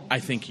 I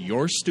think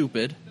you're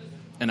stupid,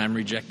 and I'm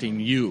rejecting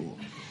you.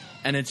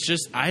 And it's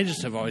just, I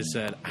just have always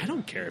said, I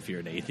don't care if you're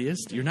an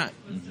atheist. You're not.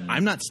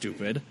 I'm not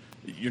stupid.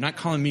 You're not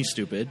calling me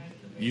stupid.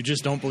 You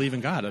just don't believe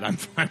in God, and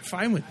I'm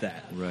fine with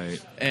that. Right.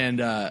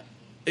 And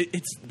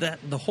it's that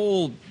the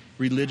whole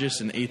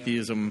religious and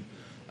atheism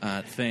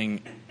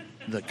thing,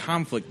 the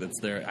conflict that's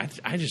there,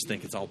 I just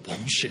think it's all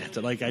bullshit.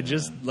 Like,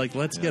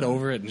 let's get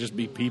over it and just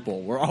be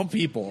people. We're all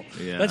people.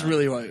 Yeah. That's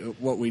really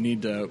what we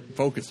need to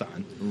focus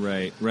on.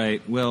 Right.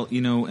 Well, you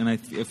know, and I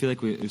feel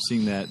like we're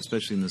seeing that,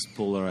 especially in this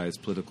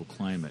polarized political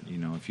climate. You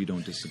know, if you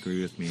don't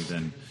disagree with me,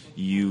 then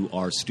you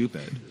are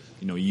stupid.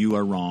 You know, you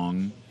are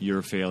wrong. You're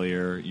a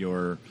failure.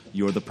 You're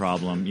the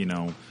problem. You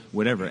know,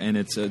 whatever. And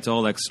it's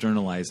all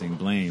externalizing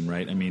blame,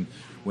 right? I mean,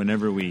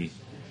 whenever we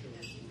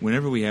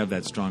have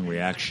that strong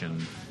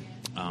reaction,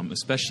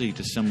 especially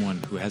to someone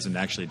who hasn't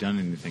actually done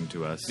anything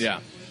to us,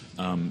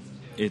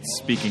 it's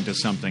speaking to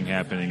something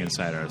happening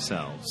inside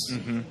ourselves,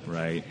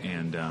 right?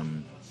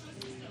 And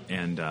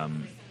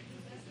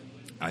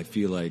I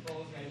feel like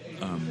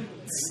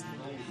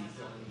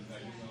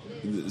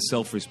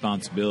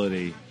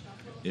self-responsibility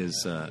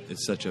is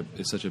such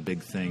a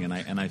big thing,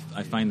 and I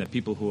find that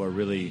people who are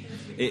really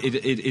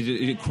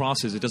it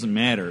crosses. It doesn't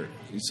matter.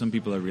 Some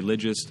people are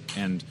religious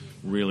and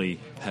really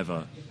have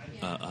a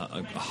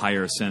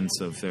higher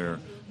sense of their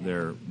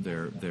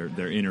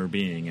inner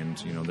being,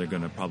 and you know they're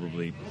going to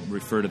probably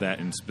refer to that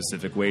in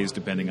specific ways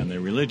depending on their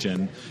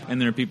religion. And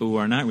there are people who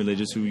are not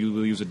religious who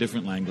will use a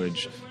different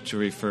language to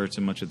refer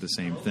to much of the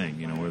same thing.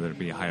 You know, whether it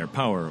be a higher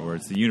power, or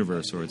it's the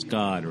universe, or it's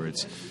God, or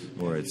it's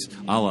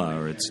Allah,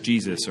 or it's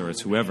Jesus, or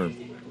it's whoever.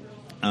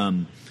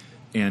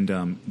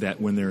 That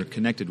when they're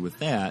connected with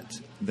that,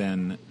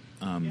 then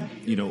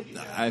you know,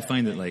 I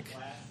find that like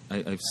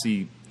I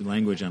see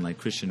language on like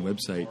Christian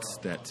websites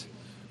that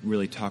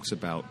really talks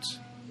about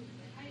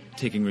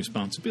taking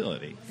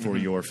responsibility for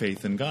your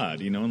faith in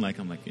God, you know, and like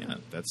I'm like, yeah,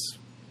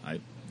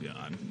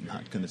 I'm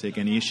not going to take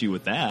any issue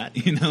with that,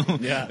 you know.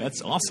 Yeah,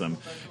 that's awesome.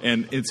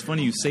 And it's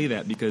funny you say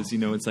that because you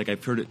know it's like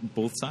I've heard it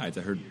both sides.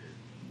 I heard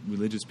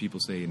religious people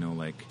say, you know,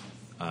 like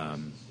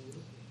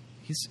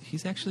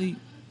he's actually,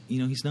 you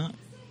know, he's not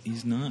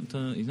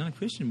a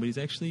Christian, but he's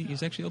actually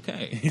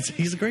okay.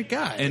 He's a great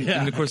guy,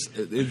 and of course,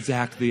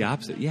 exactly the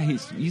opposite. Yeah,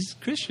 he's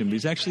Christian, but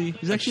he's actually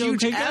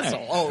huge okay asshole.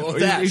 guy.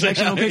 Oh, he's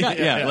actually an okay guy.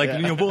 Yeah, like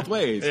you know, both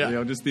ways. Yeah. You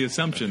know, just the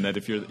assumption that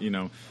if you're, you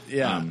know,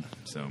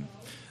 So,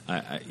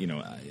 I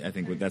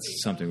think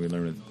that's something we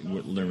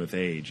learn with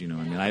age. You know,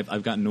 I mean,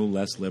 I've gotten no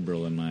less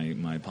liberal in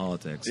my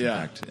politics. In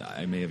fact,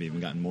 I may have even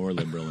gotten more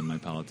liberal in my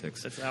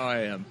politics. That's how I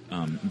am.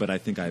 But I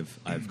think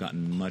I've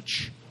gotten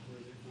much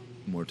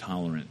more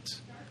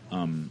tolerant.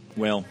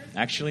 Well,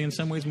 actually, in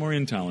some ways, more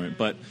intolerant,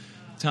 but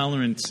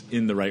tolerant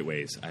in the right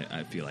ways.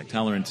 I feel like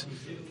tolerant,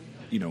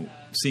 you know,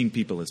 seeing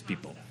people as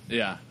people.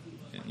 Yeah.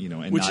 You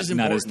know, and Which is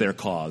not as important. their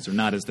cause or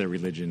not as their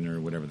religion or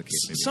whatever the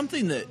case may be.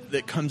 Something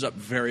that comes up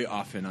very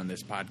often on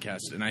this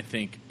podcast, and I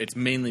think it's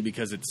mainly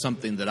because it's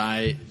something that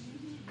I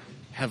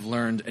have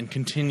learned and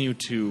continue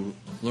to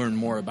learn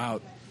more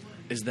about,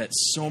 is that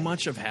so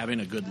much of having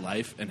a good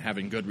life and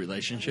having good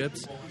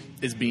relationships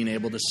is being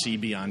able to see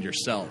beyond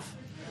yourself.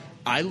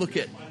 I look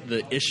at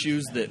the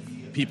issues that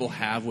people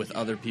have with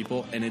other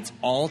people, and it's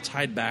all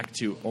tied back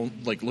to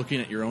like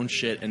looking at your own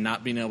shit and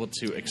not being able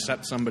to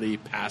accept somebody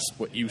past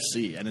what you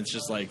see. And it's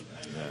just like,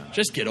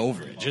 just get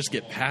over it. Just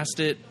get past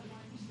it.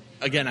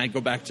 Again, I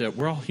go back to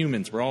we're all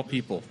humans. We're all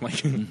people.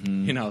 Like,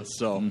 you know.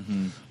 So,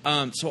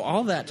 so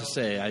all that to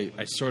say,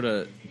 I sort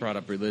of brought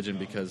up religion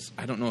because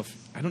I don't know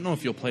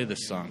if you'll play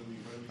this song,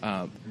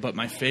 but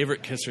my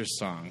favorite Kissers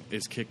song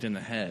is "Kicked in the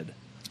Head,"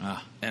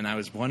 and I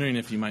was wondering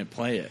if you might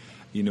play it.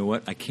 You know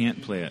what? I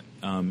can't play it,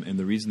 and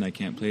the reason I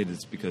can't play it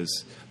is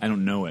because I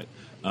don't know it.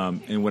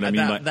 And what I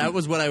mean by that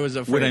was what I was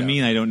afraid. What I of.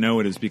 mean, I don't know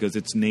it is because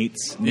it's Nate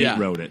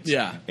wrote it.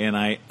 Yeah. And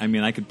I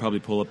mean, I could probably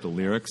pull up the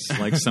lyrics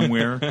like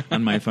somewhere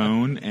on my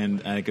phone,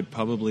 and I could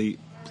probably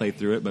play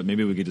through it. But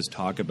maybe we could just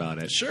talk about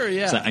it. Sure.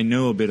 Yeah. So I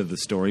know a bit of the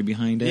story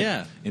behind it.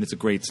 Yeah. And it's a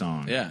great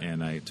song. Yeah.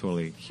 And I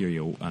totally hear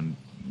you on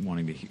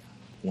wanting to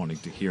wanting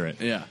to hear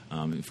it. Yeah.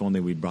 If only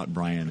we'd brought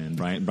Brian in.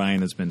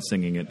 Brian has been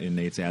singing it in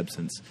Nate's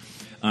absence.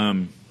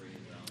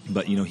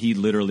 But he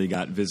literally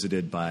got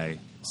visited by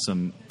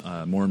some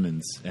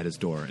Mormons at his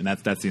door, and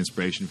that's the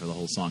inspiration for the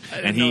whole song.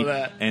 I didn't know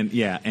that. And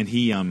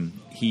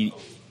he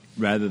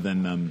rather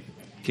than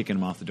kicking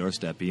him off the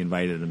doorstep, he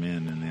invited him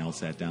in, and they all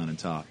sat down and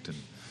talked, and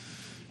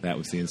that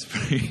was the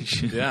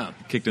inspiration. Yeah.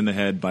 Kicked in the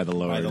head by the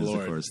Lord. By the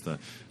Lord. Of course, the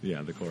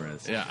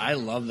chorus. Yeah, I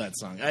love that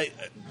song.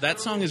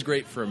 That song is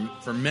great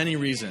for many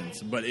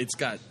reasons, but it's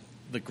got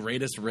the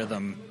greatest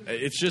rhythm.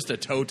 It's just a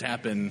toe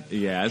tapping.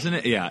 Yeah, isn't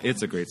it? Yeah,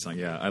 it's a great song.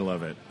 Yeah, I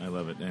love it.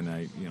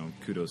 And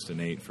kudos to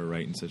Nate for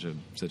writing such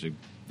a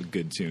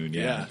good tune.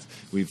 Yeah.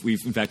 We've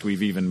in fact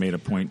we've even made a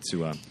point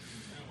to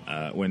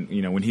when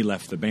he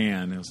left the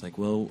band, I was like,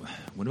 well,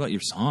 what about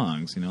your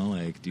songs? Do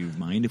you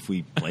mind if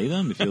we play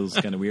them? It feels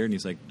kind of weird. And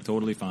he's like,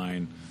 totally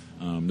fine.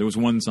 There was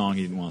one song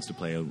he didn't want us to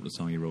play, a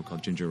song he wrote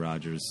called Ginger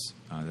Rogers.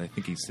 I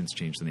think he's since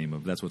changed the name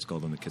of it. That's what's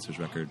called on the Kissers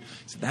record. He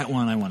said, that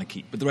one I want to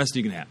keep, but the rest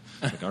you can have.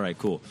 I was like, all right,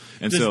 cool.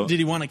 And did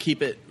he want to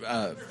keep it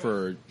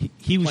for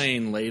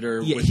playing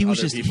later? Yeah, with he was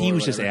other people he or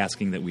was just whatever?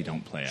 asking that we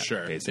don't play it.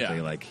 Sure, basically,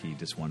 yeah. like he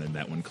just wanted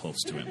that one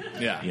close to him.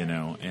 Yeah,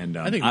 And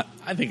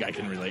I think I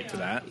can relate to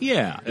that.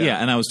 Yeah,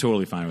 and I was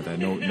totally fine with that.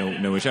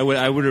 No issue.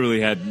 I would have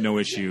really had no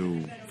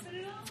issue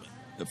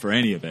for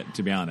any of it,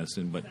 to be honest.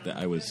 But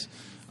I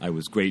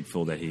was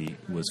grateful that he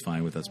was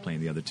fine with us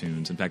playing the other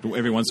tunes. In fact,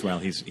 every once in a while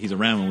he's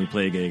around when we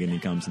play a gig, and he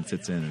comes and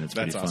sits in, and it's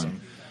pretty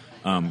awesome.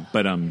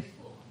 fun.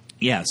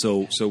 Yeah.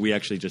 So we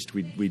actually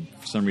we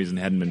for some reason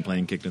hadn't been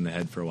playing Kicked in the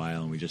Head for a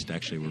while, and we just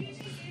actually were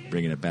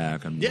bringing it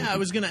back. I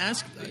was going to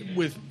ask,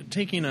 with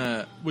taking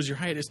was your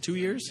hiatus 2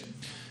 years,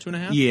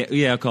 2.5?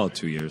 Yeah, I'll call it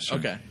 2 years. Sure.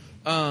 Okay.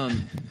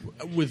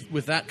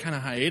 With that kind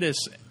of hiatus,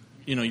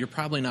 you're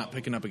probably not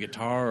picking up a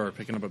guitar or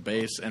picking up a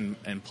bass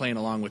and playing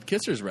along with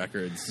Kissers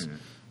records.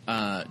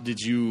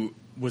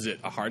 Was it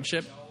a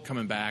hardship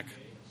coming back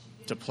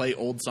to play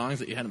old songs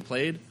that you hadn't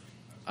played?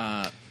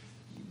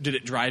 Did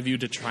it drive you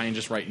to try and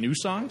just write new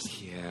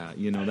songs? Yeah,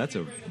 that's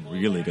a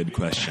really good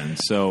question.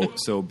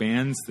 So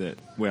bands that,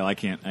 well, I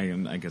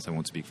guess I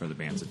won't speak for the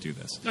bands that do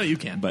this. No, you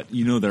can. But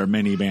there are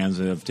many bands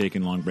that have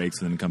taken long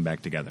breaks and then come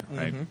back together,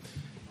 right?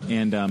 Mm-hmm.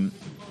 And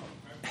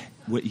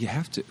what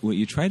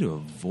you try to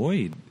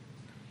avoid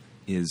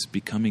is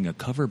becoming a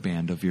cover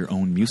band of your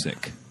own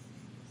music.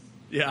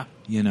 Yeah.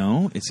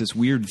 It's this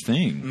weird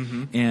thing.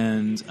 Mm-hmm.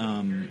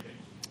 And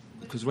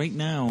because right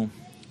now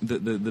the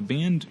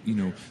band,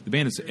 the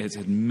band has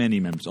had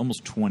many members,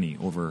 almost 20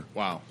 over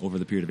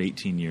the period of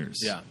 18 years.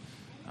 Yeah.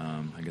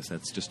 I guess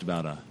that's just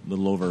about a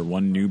little over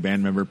one new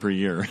band member per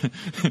year.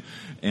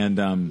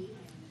 And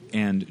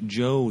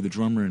Joe, the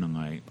drummer, and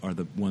I are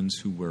the ones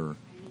who were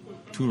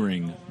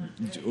touring,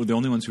 the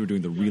only ones who were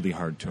doing the really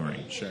hard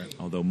touring. Sure.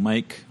 Although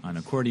Mike on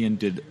accordion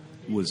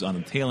was on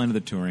the tail end of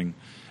the touring,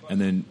 and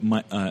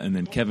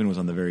then Kevin was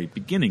on the very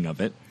beginning of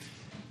it.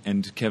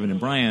 And Kevin and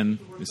Brian,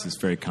 this is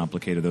very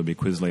complicated. There'll be a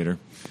quiz later.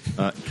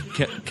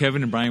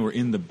 Kevin and Brian were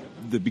in the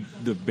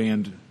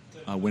band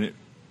when it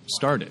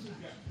started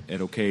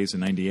at O'Kay's in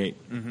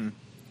 '98.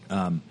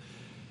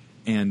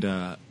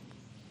 Mm-hmm.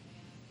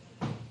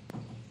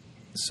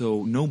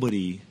 So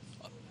nobody.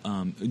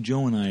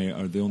 Joe and I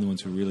are the only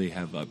ones who really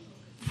have a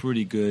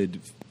pretty good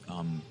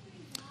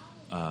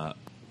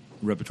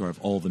repertoire of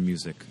all the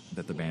music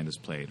that the band has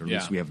played, or at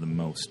least we have the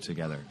most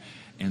together.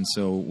 And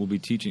so we'll be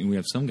teaching. We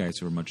have some guys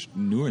who are much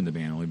newer in the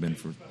band, only been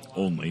for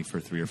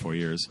 3 or 4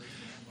 years.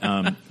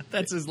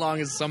 That's as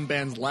long as some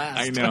bands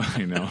last.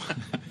 I know.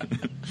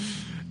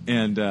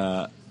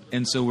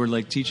 And so we're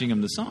like teaching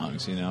them the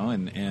songs,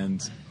 and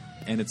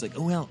it's like,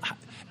 oh well.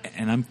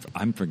 And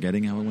I'm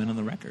forgetting how it went on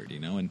the record,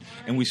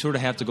 and we sort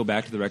of have to go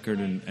back to the record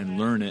and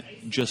learn it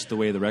just the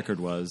way the record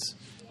was,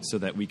 so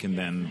that we can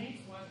then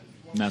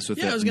mess with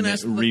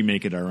it and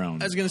remake it our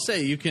own. I was going to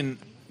say, you can,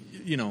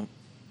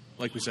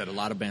 like we said, a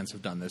lot of bands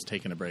have done this,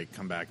 taken a break,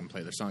 come back and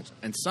play their songs,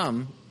 and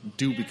some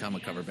do become a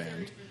cover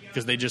band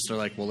because they just are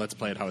like, well, let's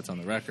play it how it's on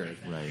the record.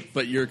 Right.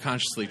 But you're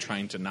consciously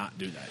trying to not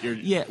do that. To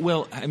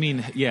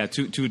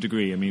a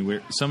degree. I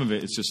mean, some of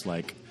it is just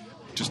like.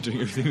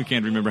 We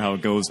can't remember how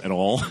it goes at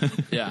all.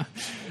 Yeah.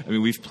 I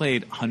mean, we've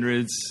played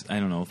hundreds,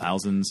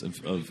 thousands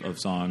of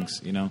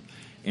songs,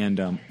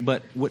 And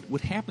but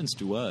what happens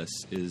to us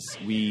is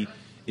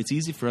it's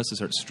easy for us to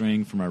start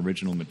straying from our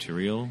original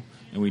material,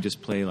 and we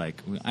just play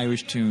like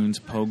Irish tunes,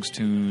 Pogues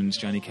tunes,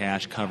 Johnny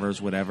Cash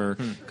covers, whatever,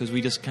 because we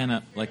just kind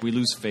of we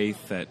lose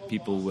faith that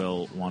people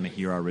will want to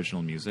hear our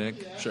original music.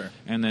 Sure.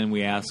 And then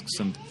we ask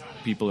some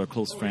people or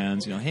close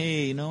friends,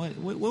 hey,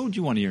 what would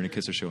you want to hear in a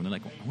Kisser show? And they're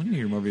like, I want to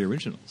hear more of your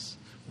originals.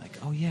 Like,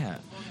 oh yeah,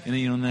 and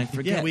then and I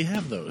forget. Yeah, we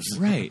have those.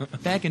 Right.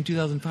 Back in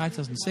 2005,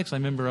 2006, I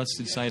remember us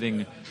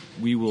deciding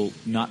we will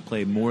not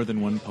play more than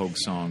one Pogue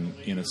song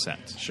in a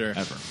set. Sure.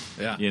 Ever.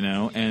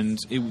 Yeah. And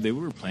they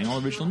were playing all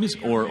original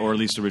music, or at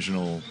least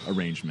original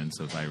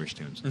arrangements of Irish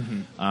tunes.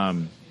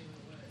 Mm-hmm.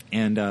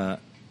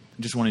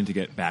 Just wanting to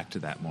get back to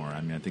that more. I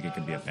mean, I think it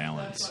can be a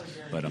balance,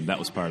 but that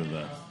was part of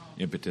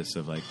impetus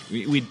of like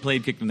we'd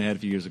played Kicked in the Head a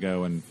few years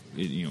ago, and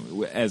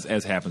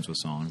as happens with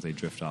songs, they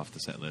drift off the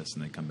set list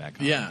and they come back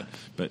on. Yeah.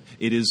 But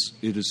it is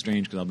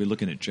strange because I'll be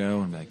looking at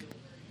Joe and be like,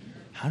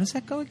 how does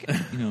that go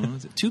again?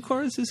 Is it 2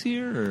 choruses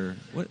here or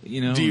what? Do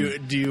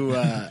you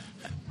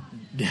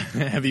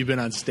have you been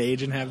on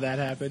stage and have that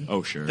happen?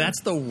 Oh, sure.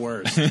 That's the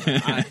worst.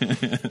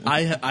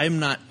 I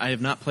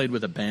have not played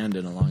with a band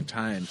in a long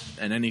time,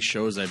 and any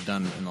shows I've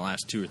done in the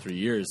last 2 or 3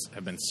 years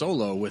have been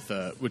solo with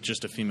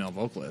just a female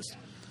vocalist.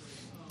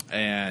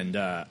 And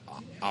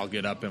I'll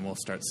get up and we'll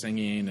start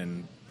singing,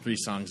 and 3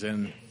 songs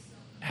in,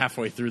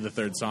 halfway through the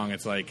 3rd song,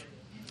 it's like,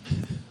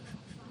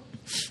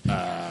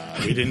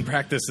 we didn't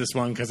practice this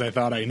one because I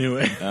thought I knew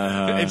it.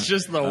 It's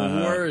just the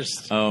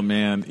worst. Oh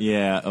man,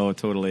 yeah. Oh,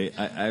 totally.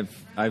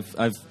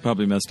 I've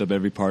probably messed up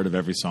every part of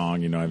every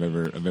song I've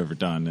ever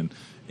done,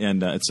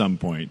 and at some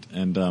point,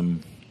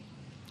 and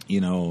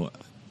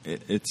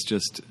it's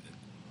just.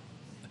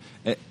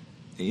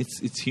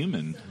 It's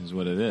human, is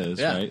what it is,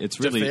 right? It's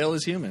really to fail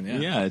is human.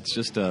 Yeah. It's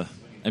just and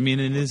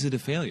is it a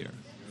failure?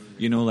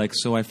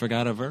 So I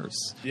forgot a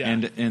verse,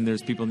 and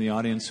there's people in the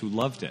audience who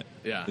loved it.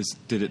 Yeah,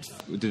 did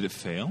it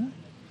fail?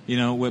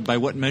 By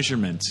what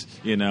measurement?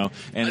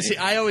 And see,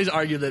 I always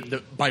argue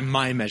that by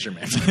my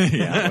measurement.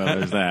 Yeah, well,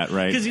 there's that,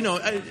 right? Because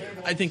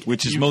I think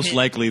which is most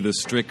likely the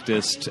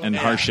strictest and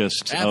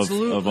harshest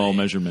of all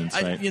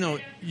measurements, right?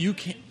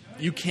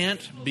 You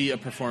can't be a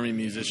performing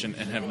musician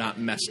and have not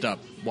messed up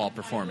while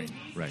performing.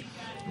 Right.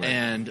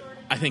 And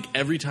I think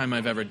every time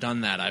I've ever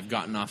done that, I've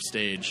gotten off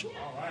stage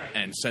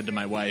and said to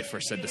my wife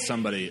or said to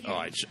somebody, "Oh,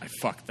 I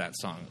fucked that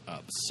song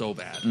up so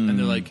bad," and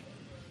they're like,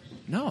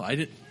 "No, I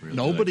didn't. Really?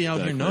 Nobody out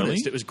there noticed.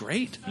 Really? It was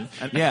great."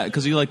 Yeah,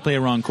 because you play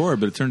a wrong chord,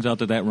 but it turns out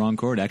that wrong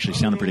chord actually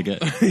sounded pretty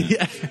good.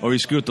 Yeah. Or you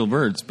screw with the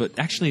words, but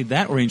actually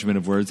that arrangement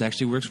of words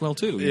actually works well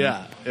too.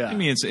 Yeah.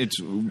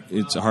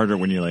 It's harder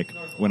when you're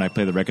when I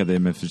play the record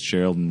of Memphis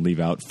Fitzgerald and leave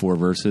out 4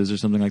 verses or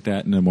something like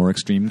that in a more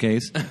extreme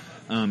case.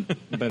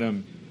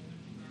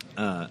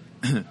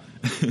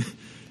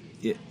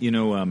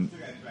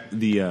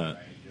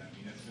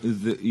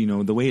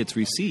 The way it's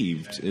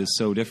received is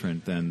so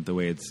different than the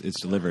way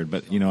it's delivered.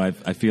 But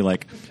I feel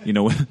like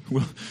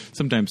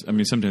sometimes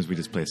we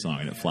just play a song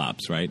and it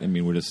flops, right?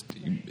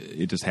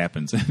 It just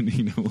happens,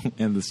 and we'll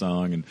end the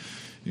song and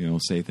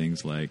say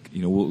things like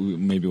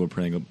maybe we're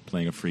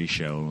playing a free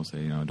show and we'll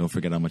say don't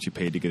forget how much you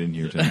paid to get in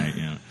here tonight,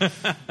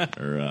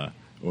 or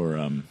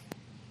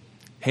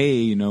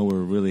hey,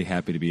 we're really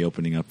happy to be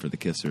opening up for the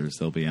Kissers.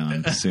 They'll be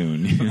on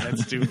soon.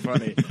 That's too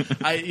funny.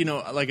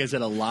 Like I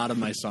said, a lot of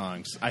my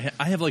songs, I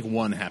have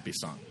one happy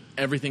song.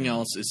 Everything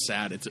else is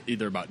sad. It's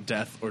either about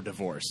death or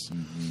divorce.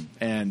 Mm-hmm.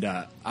 And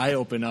I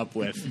open up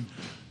with,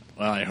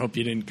 well, I hope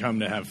you didn't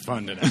come to have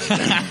fun tonight.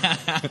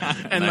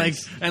 And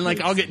nice.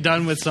 I'll get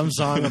done with some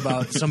song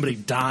about somebody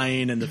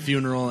dying and the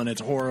funeral and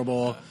it's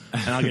horrible.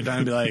 And I'll get done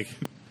and be like,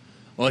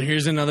 well,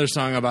 here's another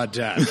song about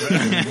death.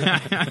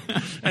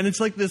 And it's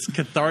like this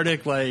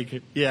cathartic,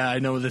 I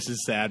know this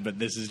is sad, but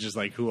this is just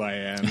who I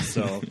am.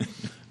 So,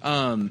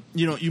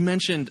 you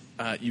mentioned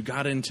you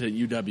got into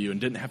UW and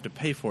didn't have to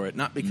pay for it,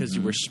 not because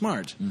you were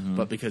smart,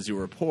 but because you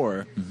were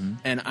poor. Mm-hmm.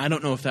 And I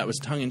don't know if that was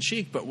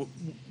tongue-in-cheek, but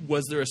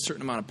was there a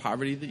certain amount of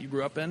poverty that you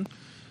grew up in?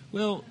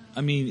 Well,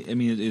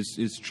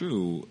 it's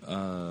true.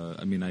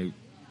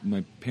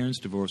 My parents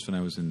divorced when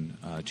I was in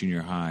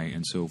junior high,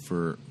 and so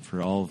for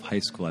all of high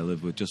school, I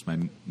lived with just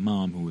my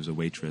mom, who was a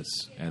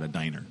waitress at a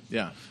diner.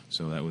 Yeah.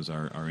 So that was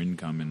our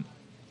income, and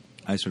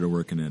I started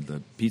working at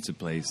the pizza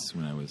place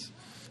when I was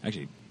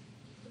actually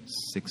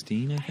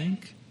 16, I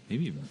think,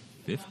 maybe even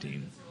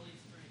 15.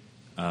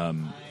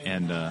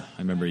 And I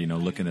remember,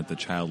 looking at the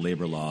child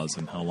labor laws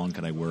and how long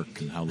could I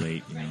work and how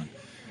late,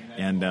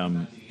 and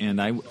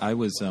I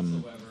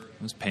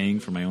was paying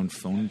for my own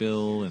phone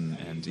bill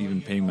and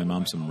even paying my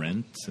mom some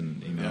rent,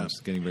 and I was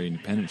getting very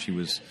independent. She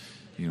was,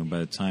 by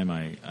the time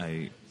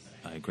I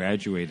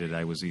graduated,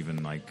 I was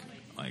even like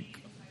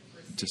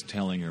just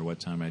telling her what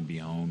time I'd be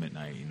home at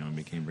night. And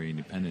became very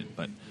independent.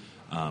 But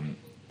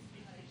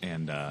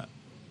and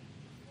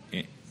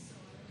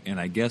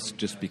I guess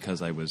just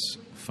because I was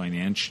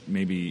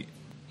maybe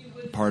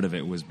part of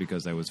it was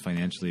because I was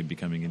financially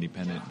becoming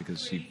independent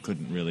because she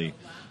couldn't really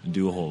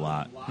do a whole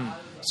lot.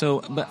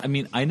 So, but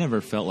I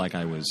never felt like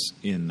I was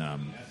in, I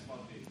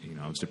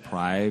was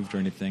deprived or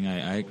anything.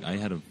 I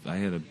had a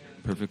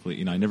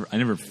perfectly, I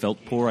never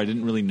felt poor. I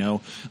didn't really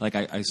know.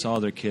 I saw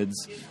other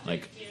kids,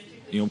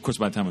 of course,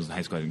 by the time I was in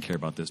high school, I didn't care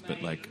about this, but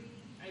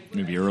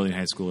maybe early in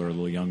high school or a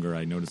little younger,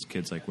 I noticed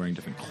kids wearing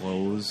different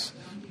clothes,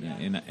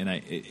 and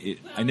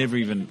I never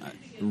even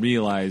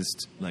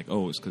realized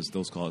it's because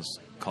those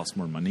cost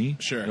more money.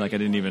 Sure. I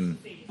didn't even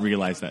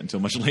realize that until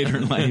much later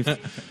in life.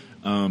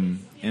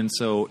 And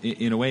so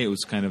in a way I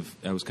was kind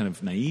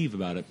of naive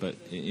about it, but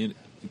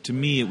to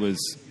me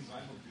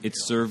it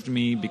served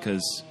me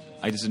because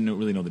I just didn't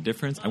really know the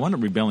difference. I wound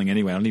up rebelling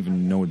anyway. I don't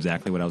even know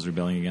exactly what I was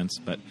rebelling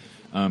against, but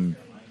and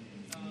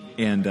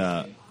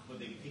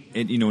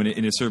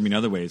it served me in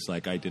other ways. I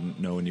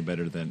didn't know any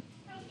better than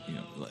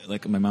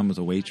my mom was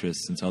a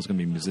waitress, and so I was going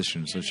to be a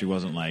musician. So she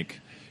wasn't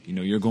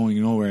you're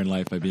going nowhere in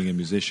life by being a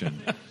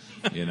musician.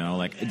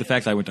 Like the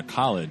fact that I went to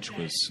college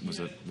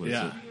was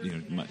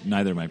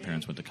neither of my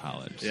parents went to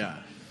college. Yeah,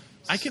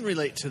 I can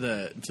relate to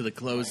the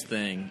clothes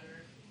thing,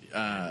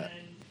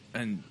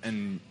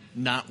 and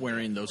not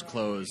wearing those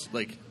clothes.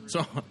 Like,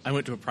 so I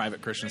went to a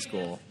private Christian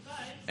school,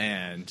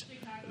 and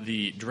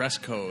the dress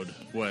code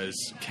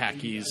was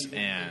khakis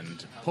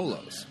and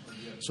polos.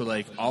 So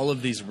like all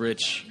of these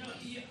rich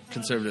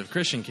conservative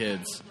Christian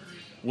kids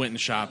went and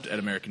shopped at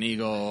American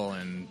Eagle,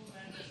 and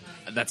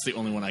that's the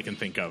only one I can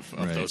think of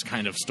right. those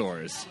kind of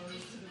stores.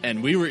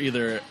 And we were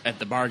either at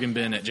the bargain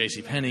bin at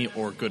JCPenney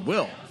or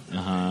Goodwill.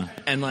 Uh-huh.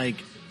 And like,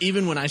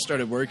 even when I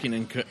started working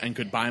and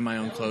could buy my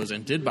own clothes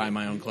and did buy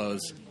my own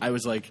clothes, I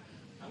was like,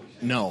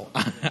 no,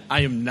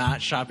 I am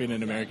not shopping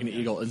at American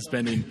Eagle and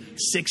spending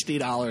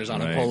 $60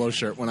 on a right. polo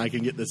shirt when I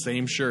can get the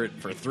same shirt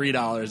for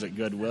 $3 at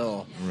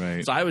Goodwill.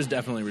 Right. So I was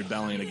definitely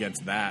rebelling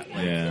against that.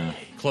 Like, Yeah.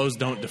 clothes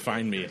don't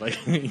define me. Like,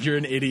 you're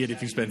an idiot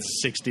if you spend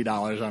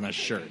 $60 on a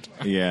shirt.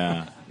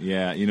 Yeah.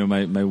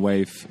 My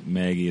wife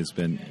Maggie has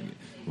been,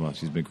 well,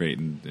 she's been great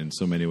in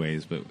so many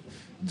ways, but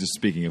just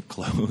speaking of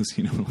clothes,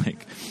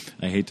 like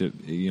I hate to,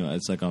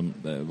 it's like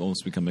I've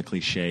almost become a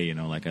cliche,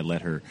 like I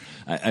let her,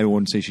 I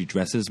wouldn't say she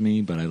dresses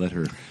me, but I let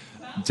her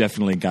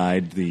definitely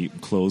guide the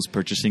clothes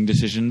purchasing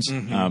decisions,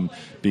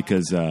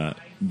 because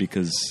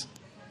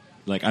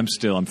like I'm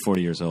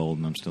 40 years old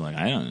and I'm still like,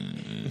 I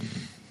don't,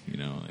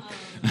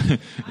 like.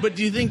 But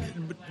do you think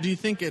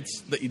it's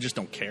that you just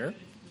don't care?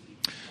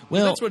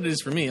 Well, that's what it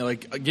is for me.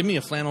 Like, give me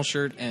a flannel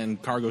shirt and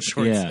cargo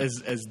shorts. Yeah.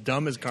 As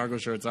dumb as cargo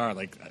shorts are,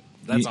 like,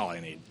 that's all I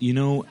need.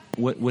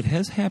 What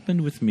has happened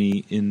with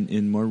me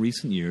in more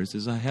recent years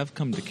is I have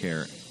come to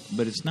care,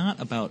 but it's not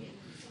about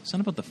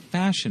the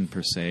fashion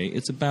per se.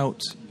 It's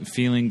about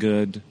feeling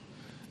good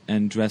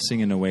and dressing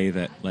in a way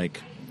that like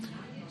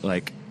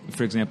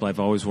for example, I've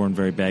always worn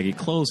very baggy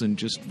clothes, and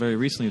just very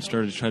recently I've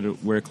started to try to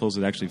wear clothes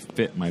that actually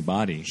fit my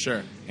body.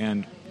 Sure.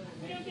 And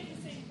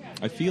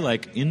I feel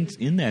like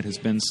in that has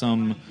been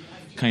some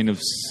kind of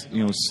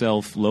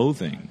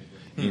self-loathing.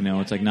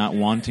 It's like not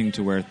wanting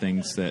to wear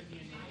things that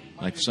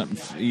like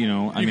something. You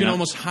can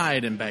almost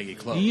hide in baggy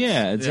clothes.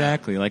 Yeah,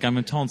 exactly. Yeah. Like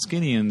I'm tall and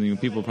skinny, and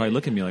people probably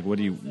look at me like, "What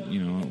do you?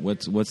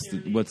 What's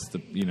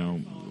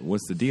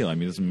the deal?" I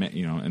mean, it doesn't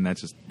and that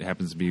just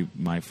happens to be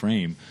my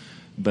frame.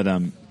 But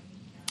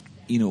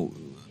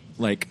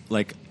like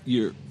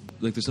you're.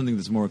 Like there's something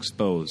that's more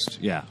exposed,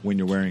 when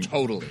you're wearing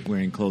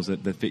clothes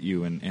that fit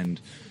you, and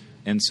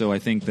so I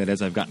think that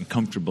as I've gotten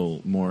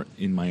comfortable more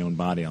in my own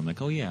body, I'm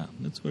like, oh yeah,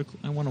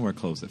 I want to wear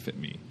clothes that fit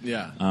me.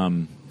 Yeah.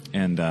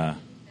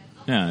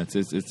 It's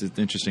an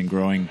interesting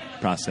growing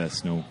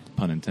process, no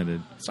pun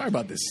intended. Sorry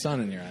about this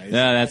sun in your eyes.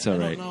 Yeah, that's all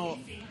right. I don't know.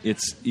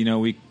 It's we.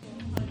 All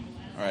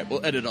right,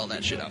 we'll edit all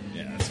that shit out.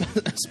 Yeah.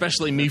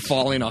 Especially me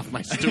falling off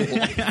my stool.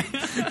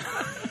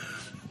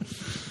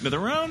 Another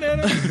round,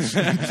 Adam.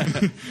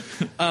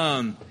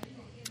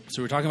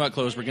 So we're talking about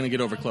clothes. We're going to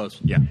get over clothes.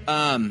 Yeah.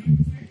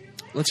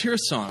 Let's hear a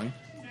song.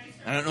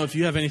 I don't know if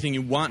you have anything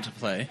you want to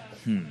play.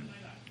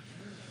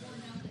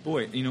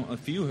 Boy, a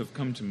few have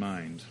come to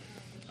mind.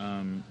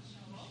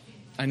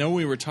 I know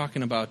we were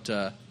talking about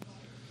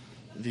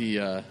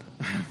the.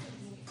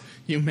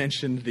 You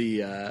mentioned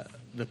the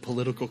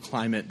political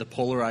climate, the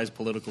polarized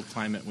political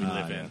climate we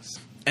live in,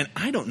 and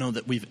I don't know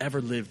that we've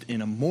ever lived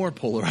in a more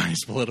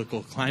polarized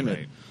political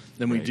climate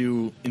than we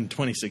do in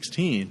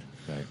 2016.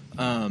 Right.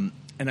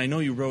 And I know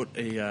you wrote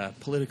a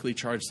politically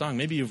charged song.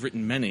 Maybe you've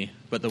written many,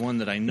 but the one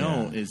that I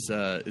know is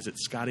it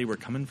Scotty, We're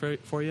Coming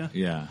for You?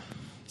 Yeah.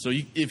 So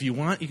if you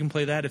want, you can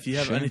play that. If you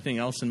have Sure. anything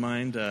else in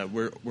mind,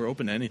 we're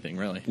open to anything,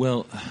 really.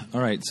 Well,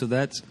 all right. So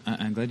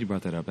I'm glad you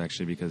brought that up,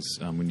 actually, because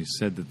when you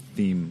said the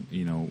theme,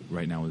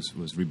 right now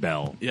was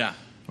rebel. Yeah.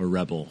 Or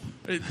rebel.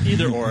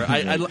 Either or.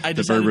 I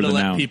decided to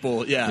let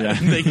people,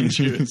 they can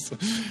choose.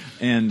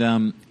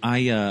 And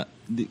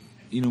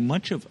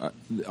much of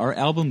our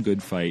album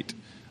Good Fight,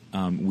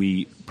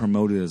 we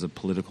promoted as a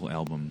political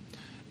album,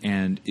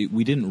 and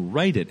we didn't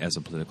write it as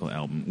a political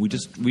album. We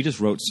just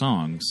wrote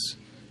songs,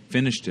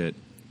 finished it,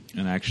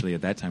 and actually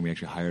at that time we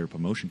actually hired a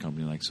promotion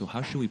company. Like, so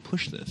how should we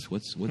push this?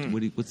 What's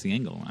the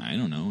angle? I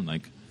don't know.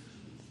 Like,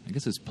 I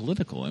guess it's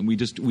political, and we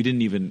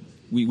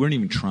weren't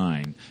even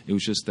trying. It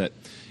was just that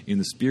in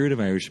the spirit of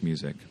Irish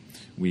music,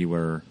 we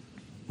were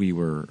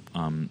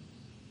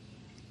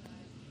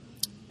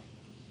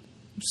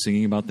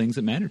singing about things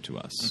that matter to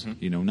us.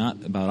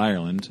 Not about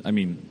Ireland. I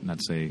mean, not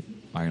to say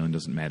Ireland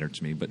doesn't matter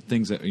to me, but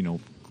things that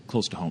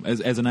close to home,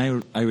 as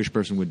an Irish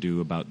person would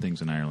do about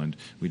things in Ireland.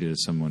 We did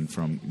as someone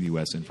from the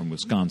U.S. and from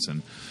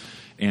Wisconsin,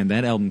 and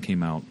that album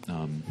came out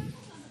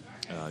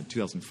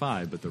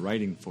 2005. But the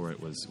writing for it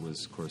was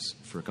of course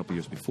for a couple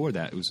years before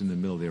that. It was in the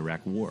middle of the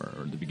Iraq War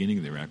or the beginning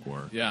of the Iraq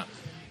War. Yeah,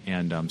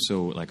 and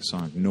so like a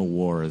song like "No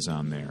War" is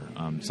on there.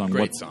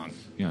 Great song.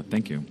 Yeah,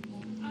 thank you.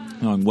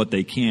 On What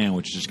They Can,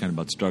 which is just kind of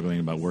about struggling,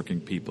 about working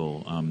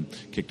people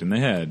kicked in the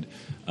head.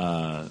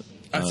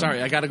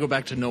 Sorry, I got to go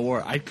back to No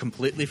War. I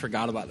completely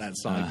forgot about that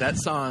song. That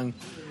song,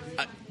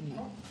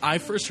 I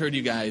first heard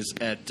you guys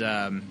at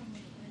the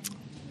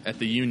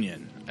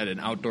Union at an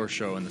outdoor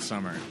show in the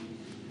summer,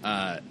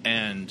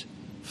 and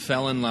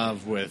fell in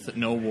love with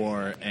No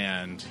War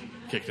and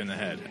Kicked in the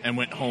Head, and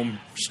went home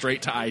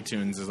straight to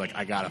iTunes. Is like,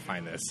 I gotta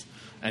find this,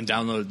 and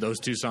downloaded those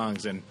 2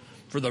 songs. And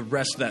for the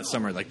rest of that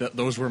summer, like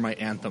those were my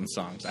anthem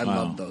songs. I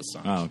loved those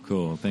songs. Oh,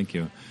 cool! Thank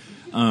you.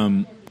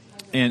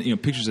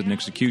 And Pictures of an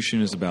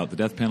Execution is about the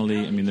death penalty.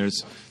 I mean,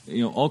 there's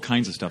all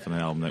kinds of stuff on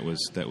that album that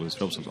was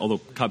film songs. Although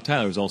Cobb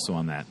Tyler was also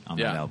on that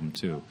album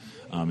too,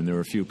 and there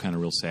were a few kind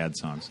of real sad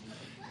songs.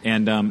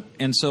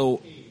 And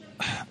so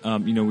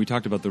we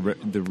talked about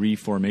the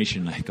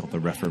reformation. I call it the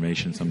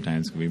Reformation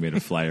sometimes. We made a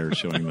flyer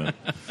showing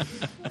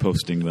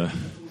posting the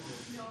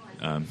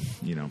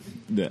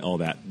all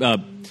that.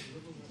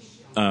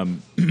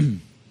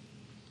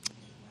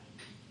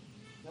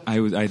 I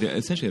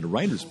essentially had a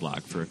writer's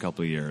block for a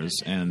couple of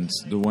years, and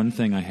the one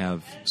thing I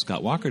have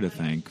Scott Walker to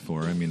thank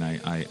for. I mean,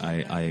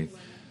 I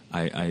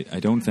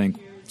don't thank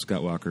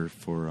Scott Walker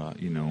for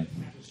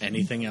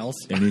anything else.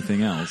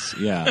 Anything else,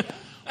 yeah.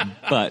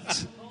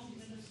 But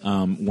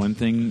one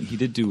thing he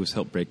did do was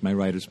help break my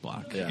writer's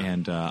block,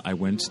 and I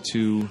went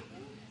to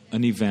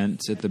an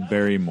event at the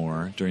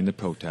Barrymore during the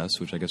protests,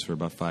 which I guess were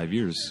about 5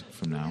 years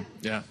from now.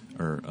 Yeah.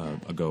 Or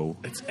ago.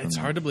 It's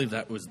hard to believe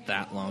that was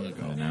that long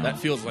ago. That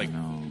feels like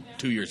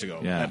 2 years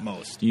ago at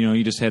most.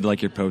 You just had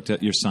like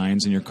your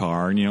signs in your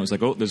car, and it was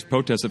like, oh, there's a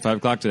protest at 5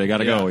 o'clock today. Got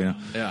to go. Yeah.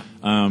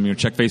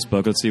 Check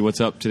Facebook. Let's see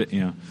what's up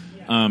today.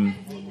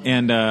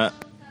 And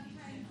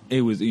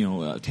it was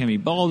Tammy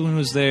Baldwin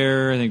was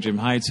there. I think Jim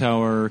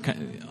Hightower,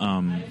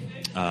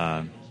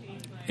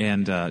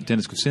 and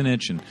Dennis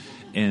Kucinich,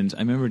 and I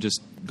remember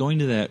just going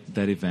to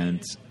that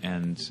event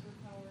and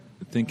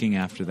thinking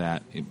after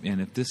that,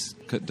 and if this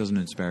doesn't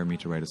inspire me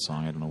to write a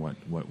song, I don't know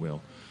what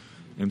will.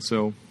 And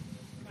so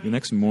the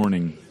next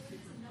morning,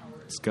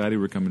 Scotty,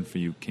 We're Coming For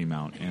You came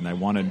out, and I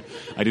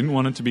didn't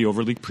want it to be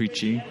overly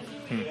preachy.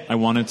 I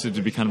wanted it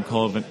to be kind of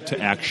call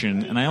to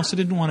action, and I also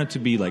didn't want it to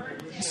be like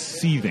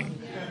seething,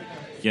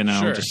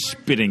 just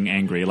spitting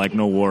angry like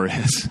No War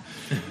is.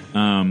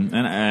 And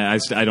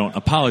I don't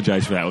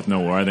apologize for that with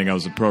No War. I think I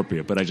was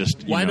appropriate, but I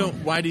just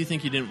why do you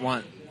think you didn't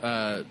want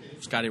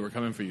Scotty, We're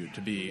Coming For You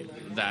to be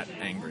that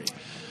angry?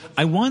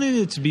 I wanted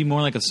it to be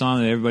more like a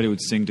song that everybody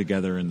would sing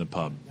together in the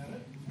pub.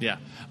 Yeah.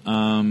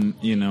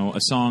 A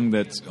song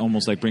that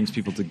almost like brings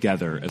people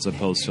together as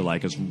opposed to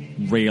like us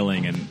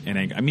railing and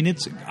angry. I mean,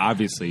 it's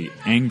obviously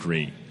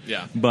angry,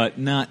 but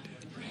not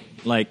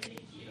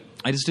like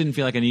I just didn't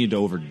feel like I needed to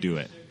overdo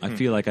it. I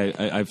feel like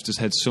I've just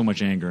had so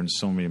much anger in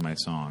so many of my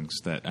songs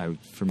that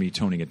for me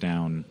toning it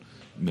down,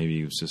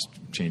 maybe it was just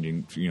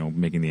changing,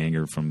 making the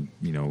anger from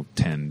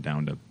 10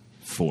 down to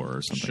 4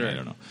 or something. Sure. I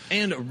don't know.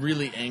 And a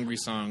really angry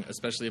song,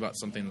 especially about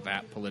something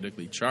that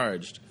politically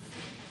charged,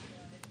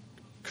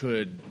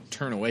 could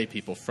turn away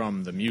people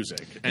from the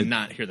music and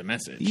not hear the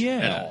message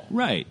at all.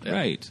 Right.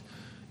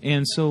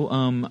 And so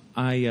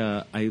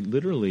I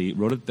literally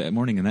wrote it that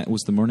morning, and that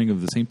was the morning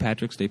of the St.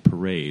 Patrick's Day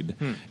parade.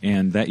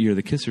 And that year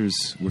the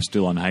Kissers were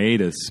still on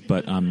hiatus,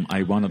 but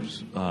I wound up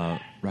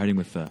writing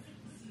with it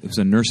was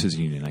a nurses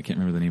union. I can't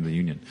remember the name of the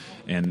union,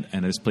 and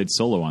I just played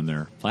solo on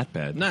their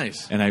flatbed.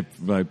 Nice. And I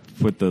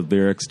put the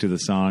lyrics to the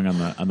song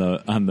on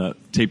the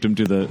taped them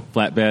to the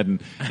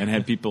flatbed and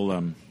had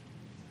people.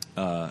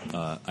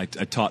 I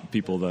taught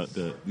people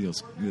the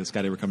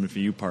Scotty, We're Coming For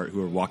You part who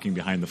were walking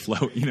behind the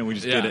float. We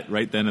just did it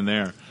right then and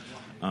there.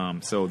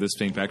 So this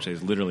St. Patrick's Day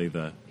is literally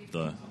or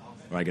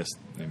I guess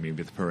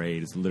maybe the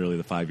parade is literally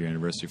the 5-year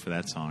anniversary for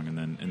that song,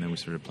 and then we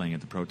started playing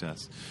at the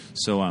protests.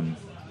 So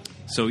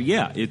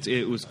yeah,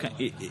 it was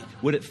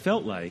what it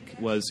felt like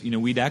was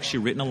we'd actually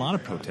written a lot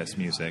of protest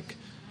music,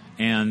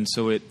 and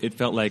so it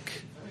felt like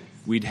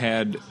we'd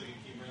had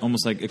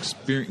almost like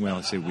experience. Well,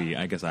 I say we.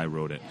 I guess I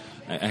wrote it.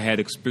 I had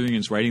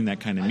experience writing that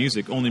kind of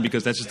music only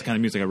because that's just the kind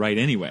of music I write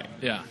anyway.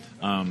 Yeah.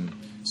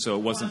 So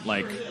it wasn't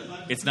like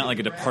it's not like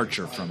a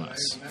departure from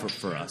us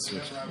for us,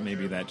 which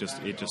maybe it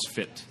just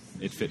fit.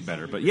 It fit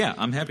better. But yeah,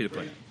 I'm happy to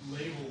play it.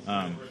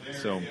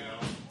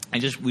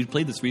 We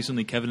played this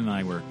recently. Kevin and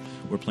I were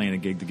playing a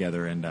gig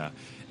together, and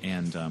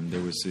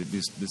there was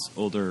this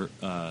older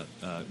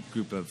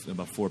group of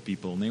about 4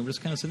 people, and they were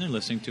just kind of sitting there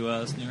listening to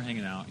us, and they were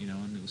hanging out,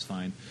 and it was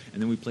fine.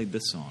 And then we played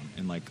this song,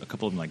 and like a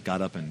couple of them like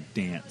got up and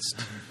danced.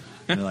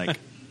 And they're like,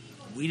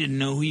 we didn't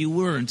know who you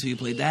were until you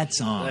played that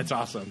song. That's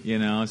awesome.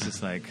 It's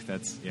just like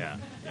yeah.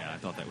 I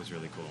thought that was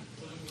really cool.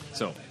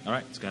 So, all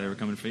right, Scotty, we're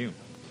coming for you.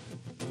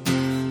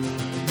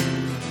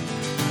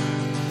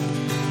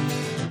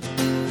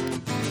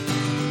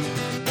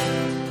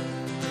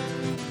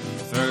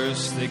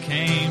 First they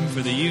came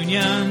for the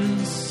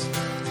unions,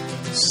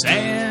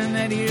 saying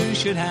that you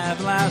should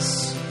have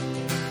less.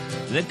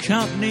 The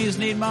companies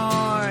need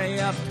more,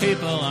 your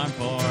people aren't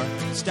poor.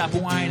 Stop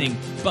whining,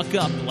 buck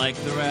up like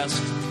the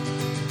rest.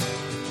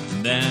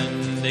 And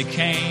then they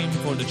came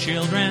for the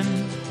children.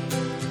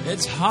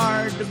 It's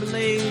hard to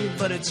believe,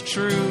 but it's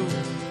true.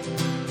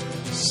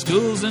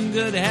 Schools in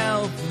good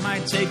health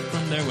might take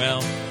from their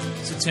wealth.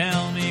 So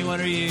tell me, what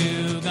are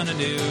you gonna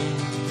do?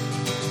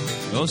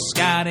 Oh,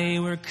 Scotty,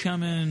 we're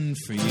coming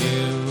for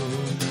you.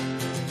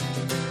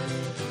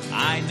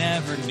 I I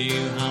never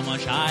knew how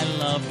much I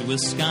loved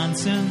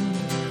Wisconsin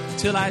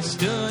till I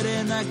stood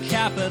in the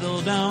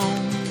Capitol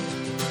Dome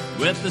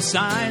with the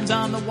signs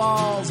on the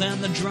walls and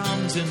the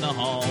drums in the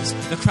halls,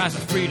 the cries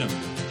of freedom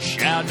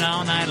shouting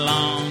all night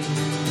long.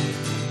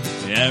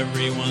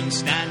 Everyone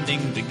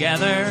standing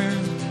together,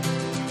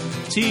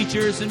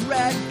 teachers in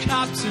red,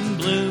 cops in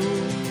blue.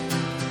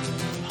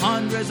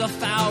 Hundreds of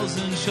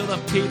thousands show the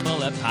people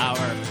that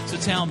power. So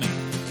tell me,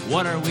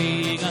 what are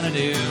we gonna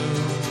do?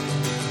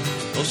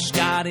 Oh,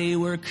 Scotty,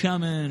 we're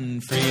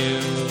coming for you.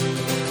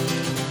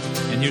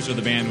 And here's where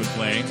the band would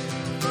play.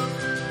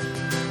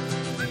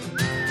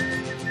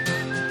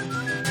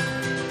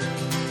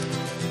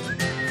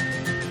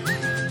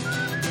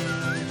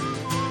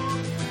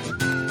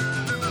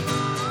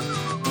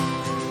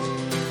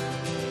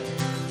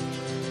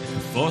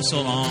 For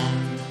so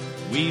long,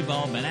 we've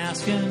all been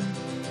asking,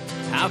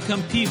 how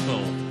come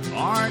people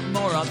aren't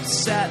more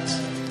upset?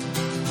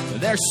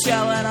 They're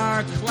selling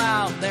our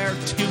clout, they're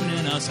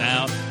tuning us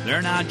out,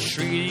 they're not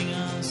treating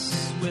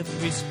us with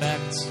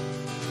respect.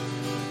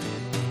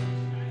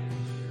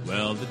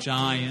 Well, the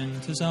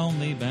giant has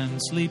only been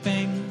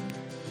sleeping,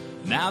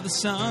 now the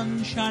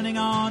sun's shining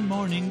on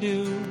morning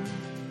dew,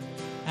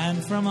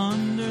 and from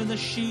under the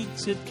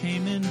sheets it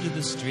came into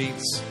the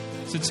streets.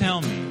 So tell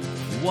me,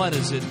 what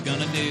is it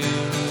gonna do?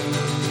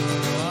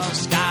 Oh,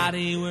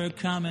 Scotty, we're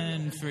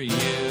coming for you.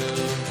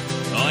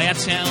 Oh, yeah,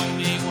 tell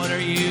me, what are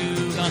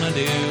you gonna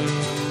do?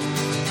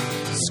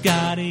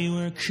 Scotty,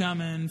 we're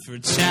coming for.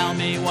 Tell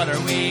me, what are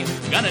we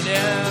gonna do?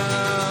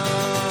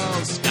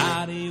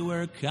 Scotty,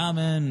 we're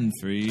coming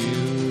for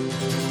you.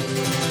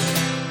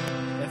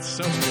 That's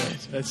so good.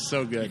 That's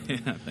so good.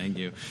 Yeah, thank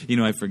you.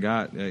 I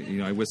forgot.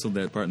 I whistled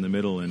that part in the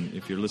middle, and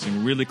if you're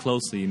listening really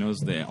closely, you notice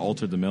they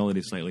altered the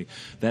melody slightly.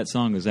 That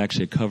song is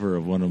actually a cover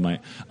of one of my.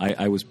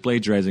 I was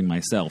plagiarizing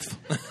myself.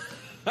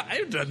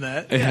 I've done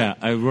that. Yeah,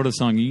 I wrote a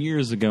song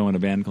years ago in a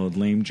band called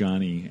Lame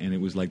Johnny, and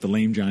it was like the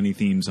Lame Johnny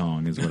theme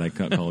song is what I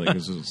call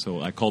it. So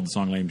I called the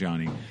song Lame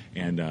Johnny,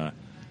 and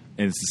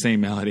it's the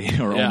same melody,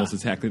 or almost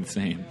exactly the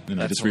same.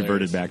 And I just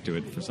reverted back to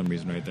it for some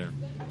reason right there.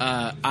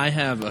 I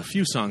have a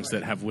few songs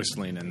that have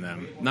whistling in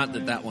them. Not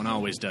that one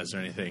always does or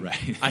anything.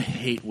 Right. I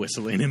hate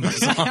whistling in my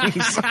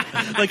songs.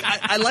 Like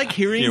I like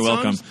hearing You're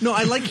songs. welcome. No,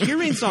 I like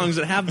hearing songs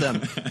that have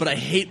them, but I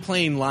hate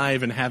playing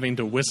live and having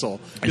to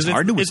whistle. It's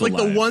hard to whistle It's like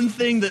live. the one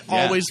thing that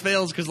always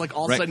fails because like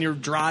all of a sudden you're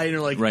dry and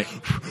you're like Right,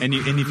 and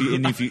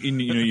if you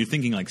you're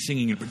thinking like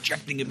singing and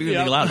projecting it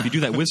really loud. If you do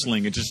that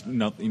whistling, it just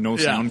no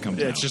sound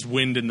comes out. It's just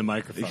wind in the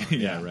microphone.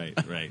 Yeah, right,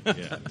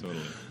 yeah,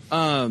 totally.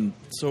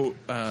 So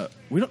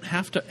we don't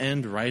have to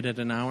end right at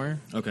an hour.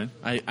 Okay.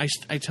 I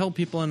tell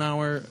people an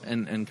hour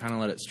and kind of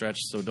let it stretch,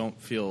 so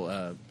don't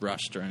feel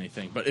rushed or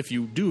anything. But if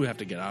you do have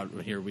to get out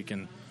of here, we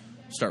can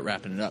start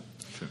wrapping it up.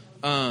 Sure.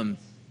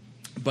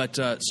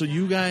 So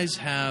you guys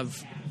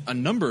have a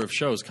number of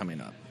shows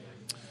coming up.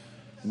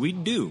 We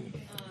do,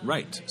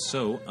 right?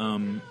 So,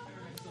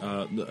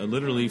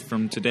 literally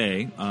from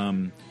today,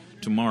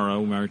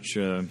 tomorrow, March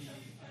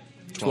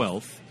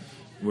 12th.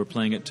 We're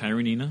playing at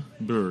Tyranina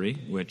Brewery,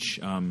 which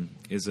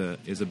is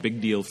a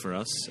big deal for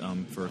us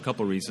for a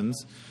couple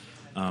reasons.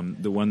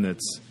 The one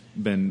that's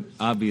been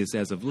obvious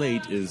as of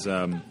late is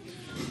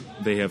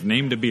they have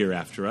named a beer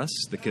after us,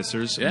 the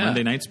Kissers,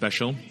 Monday Night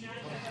Special.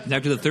 And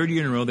after the third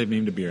year in a row, they've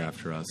named a beer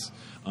after us.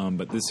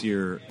 But this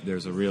year,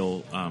 there's a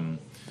real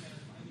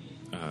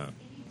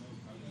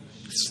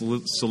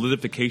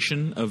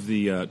solidification of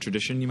the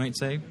tradition, you might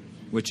say.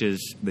 Which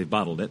is, they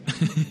bottled it.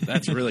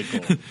 That's really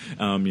cool.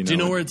 Do you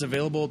know where it's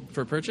available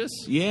for purchase?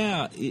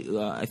 Yeah,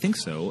 I think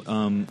so.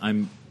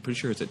 I'm pretty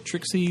sure it's at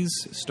Trixie's,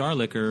 Star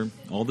Liquor,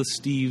 all the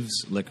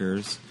Steve's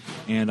liquors,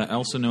 and I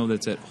also know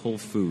that's at Whole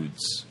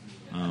Foods.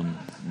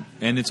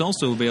 And it's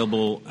also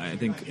available, I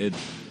think, at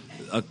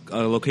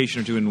a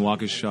location or two in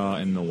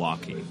Waukesha and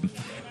Milwaukee.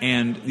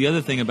 And the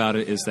other thing about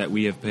it is that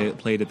we have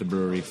played at the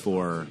brewery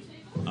for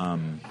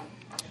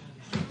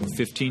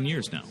 15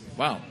 years now.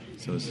 Wow.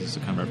 So this is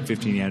kind of our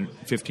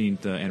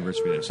 15th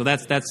anniversary there. So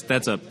that's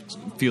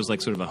feels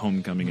like sort of a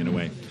homecoming in a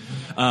way.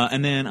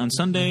 And then on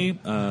Sunday,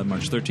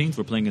 March 13th,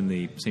 we're playing in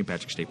the St.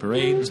 Patrick's Day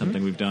Parade,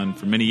 something we've done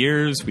for many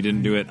years. We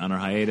didn't do it on our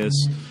hiatus.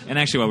 And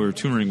actually, while we were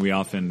touring, we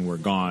often were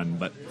gone.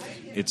 But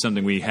it's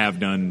something we have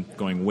done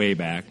going way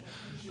back.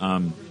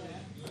 And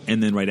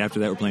then right after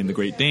that, we're playing the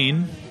Great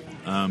Dane.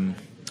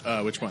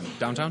 Which one?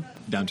 Downtown?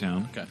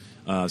 Downtown.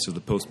 Okay. So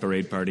the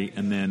post-parade party.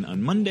 And then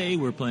on Monday,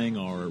 we're playing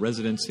our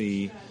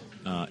residency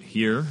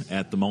here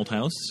at the Malt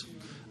House,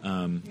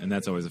 and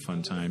that's always a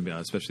fun time,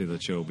 especially the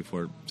show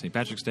before St.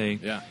 Patrick's Day.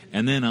 Yeah.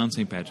 And then on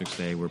St. Patrick's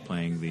Day, we're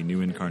playing the new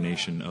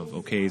incarnation of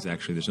O'Kay's.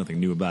 Actually, there's nothing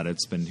new about it.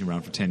 It's been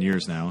around for 10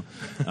 years now,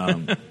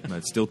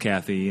 but still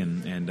Kathy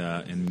and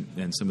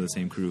some of the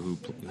same crew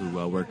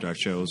who worked our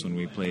shows when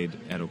we played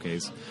at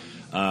O'Kay's.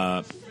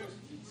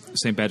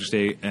 St. Patrick's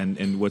Day,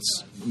 and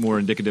what's more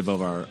indicative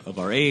of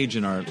our age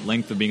and our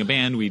length of being a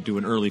band, we do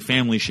an early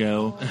family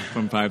show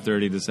from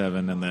 5:30 to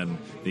 7, and then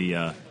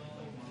the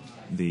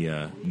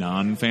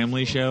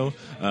non-family show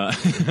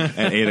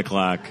at 8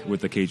 o'clock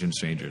with the Cajun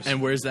Strangers.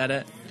 And where's that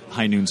at?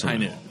 High noon. High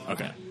noon.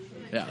 Okay.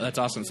 Yeah, that's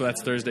awesome. So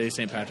that's Thursday,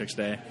 St. Patrick's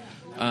Day.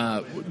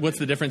 What's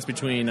the difference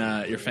between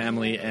your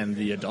family and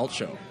the adult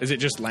show? Is it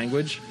just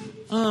language?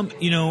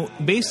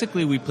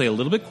 Basically we play a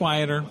little bit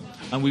quieter.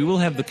 We will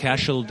have the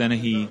Cashel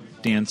Dennehy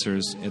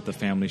dancers at the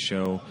family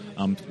show,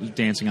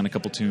 dancing on a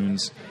couple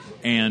tunes.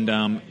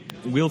 And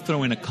we'll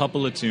throw in a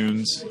couple of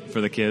tunes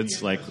for the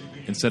kids. Like,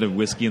 instead of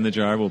Whiskey in the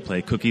Jar, we'll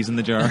play Cookies in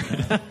the Jar.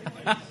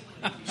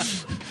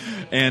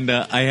 And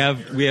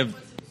we have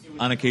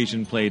on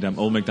occasion played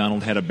Old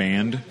MacDonald Had a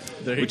Band,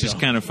 which is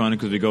kind of fun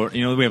because we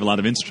have a lot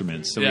of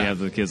instruments, so we have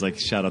the kids like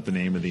shout out the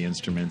name of the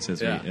instruments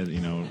as we,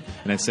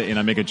 and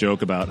I make a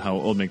joke about how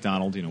Old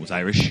MacDonald, was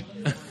Irish.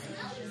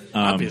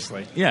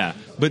 Obviously. Yeah,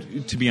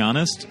 but to be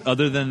honest,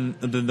 other than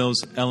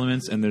those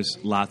elements, and there's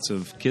lots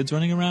of kids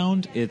running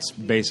around, it's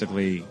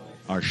basically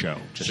our show,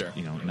 just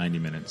 90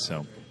 minutes.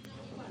 So,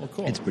 well,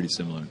 cool. It's pretty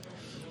similar.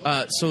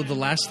 So the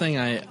last thing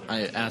I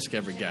ask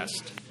every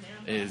guest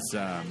is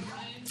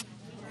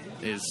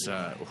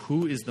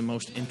who is the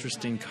most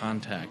interesting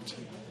contact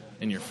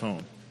in your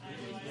phone?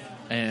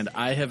 And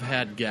I have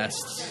had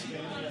guests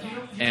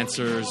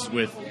answers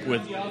with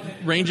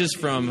ranges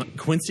from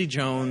Quincy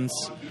Jones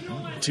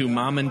to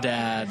mom and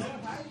dad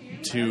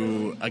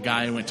to a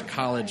guy I went to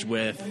college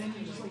with.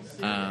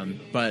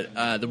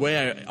 But the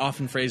way I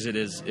often phrase it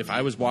is, if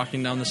I was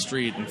walking down the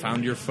street and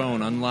found your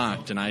phone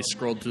unlocked and I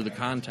scrolled through the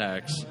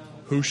contacts,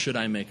 who should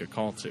I make a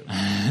call to?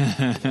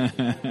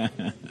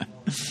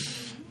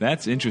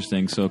 That's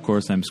interesting. So, of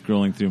course, I'm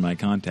scrolling through my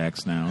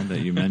contacts now that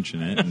you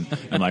mention it. And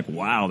I'm like,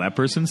 wow, that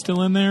person's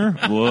still in there?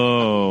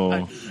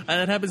 Whoa.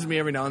 That happens to me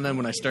every now and then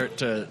when I start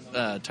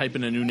to type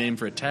in a new name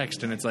for a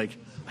text, and it's like,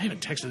 I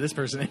haven't texted this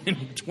person in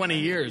 20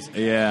 years.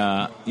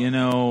 Yeah. You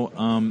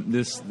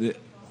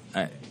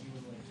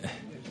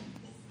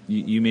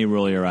may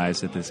roll your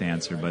eyes at this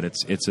answer, but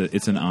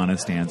it's an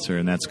honest answer,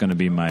 and that's going to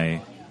be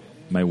my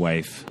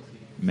wife,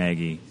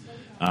 Maggie.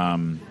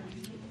 And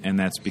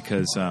that's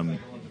because...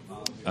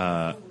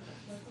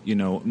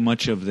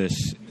 much of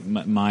this,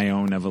 my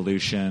own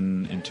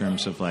evolution in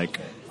terms of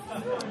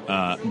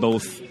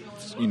both,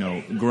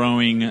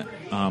 growing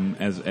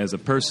as a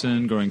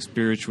person, growing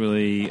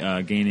spiritually,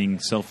 gaining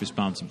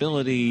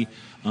self-responsibility,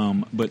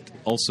 but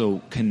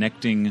also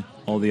connecting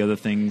all the other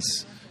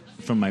things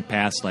from my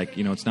past. Like,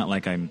 it's not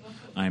like I'm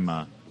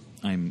how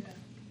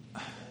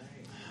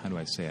do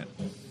I say it?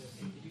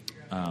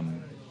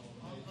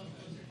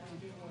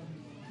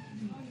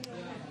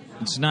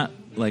 It's not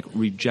like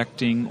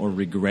rejecting or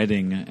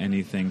regretting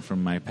anything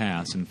from my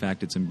past. In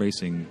fact, it's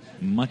embracing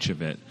much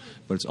of it,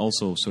 but it's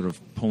also sort of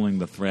pulling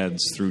the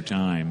threads through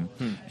time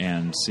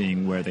and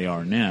seeing where they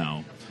are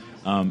now.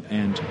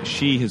 And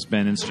she has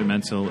been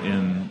instrumental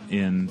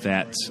in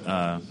that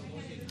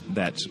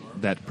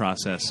that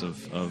process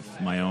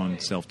of my own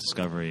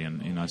self-discovery,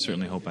 and I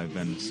certainly hope I've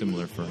been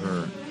similar for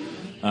her.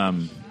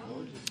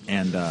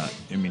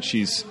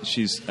 She's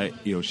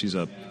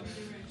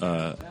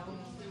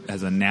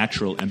has a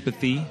natural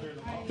empathy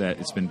that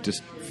it's been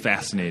just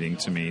fascinating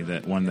to me.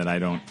 That one that I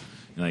don't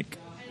like.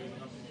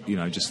 I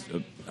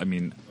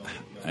don't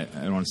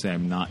want to say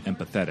I'm not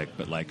empathetic,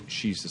 but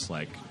she's just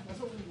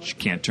she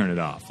can't turn it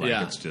off.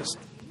 It's just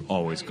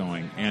always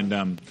going,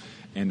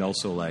 and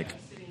also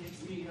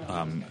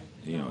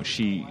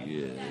she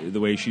the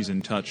way she's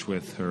in touch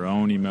with her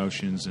own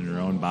emotions and her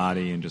own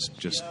body, and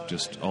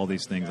just all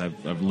these things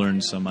I've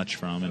learned so much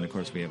from. And of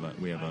course we have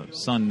a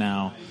son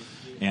now.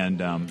 And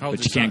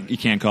but you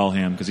can't call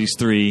him because he's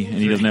 3 and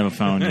he doesn't have a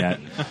phone yet.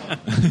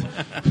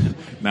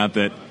 Not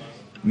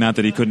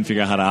that he couldn't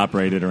figure out how to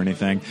operate it or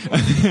anything.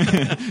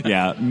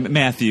 Yeah,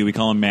 Matthew, we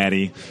call him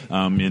Matty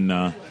in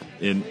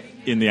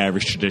the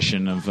Irish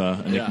tradition of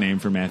a nickname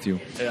for Matthew.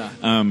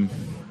 Yeah.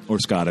 Or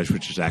Scottish,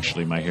 which is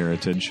actually my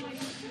heritage.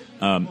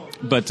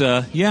 But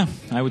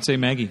I would say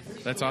Maggie.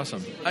 That's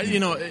awesome.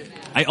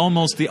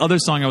 The other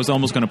song I was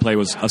almost going to play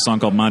was a song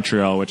called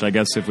Montreal, which I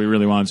guess if we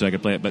really wanted to, I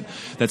could play it. But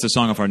that's a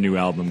song of our new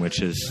album,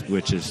 which is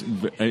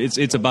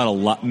it's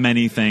about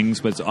many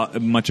things, but it's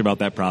much about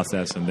that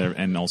process,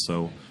 and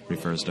also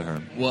refers to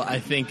her. Well, I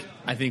think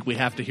we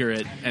have to hear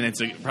it, and it's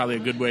probably a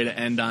good way to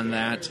end on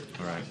that.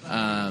 All right.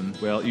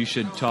 Well, you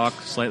should talk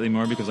slightly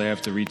more because I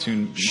have to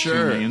retune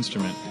my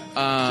instrument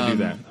to do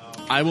that.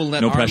 I will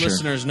let our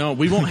listeners know.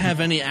 We won't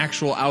have any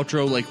actual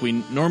outro like we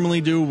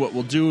normally do. What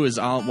we'll do is,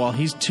 while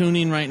he's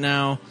tuning right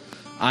now,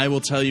 I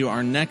will tell you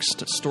our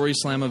next Story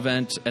Slam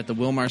event at the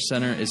Wilmar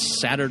Center is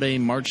Saturday,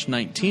 March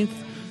 19th.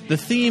 The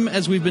theme,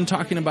 as we've been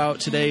talking about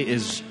today,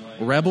 is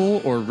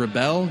rebel or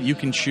rebel. You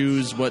can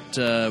choose what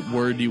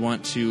word you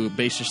want to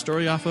base your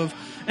story off of.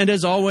 And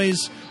as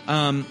always,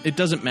 it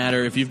doesn't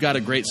matter if you've got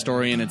a great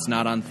story and it's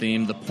not on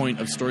theme. The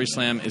point of Story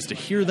Slam is to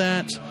hear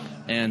that.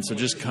 And so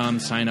just come,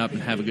 sign up,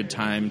 and have a good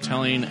time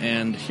telling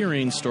and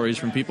hearing stories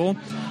from people.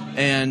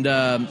 And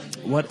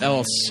what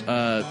else?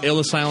 Ale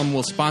Asylum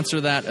will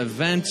sponsor that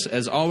event,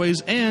 as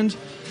always. And,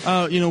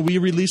 we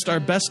released our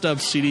Best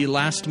Of CD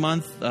last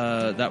month.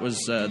 That was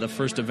the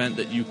first event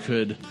that you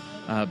could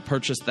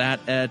purchase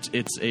that at.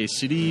 It's a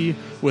CD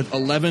with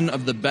 11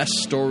 of the best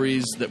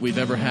stories that we've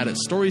ever had at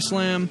Story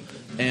Slam.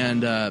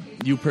 And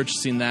you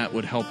purchasing that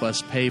would help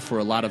us pay for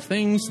a lot of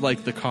things,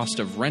 like the cost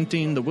of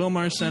renting the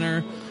Wilmar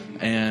Center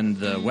and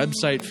the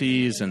website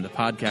fees and the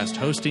podcast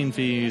hosting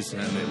fees,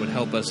 and it would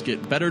help us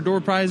get better door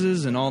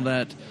prizes and all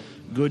that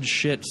good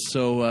shit.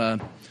 So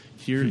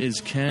here is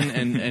Ken,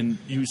 and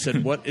you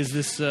said, what is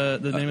this, the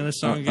name of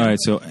this song again? All right,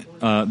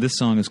 so this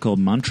song is called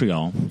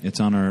Montreal. It's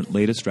on our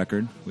latest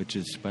record, which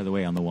is, by the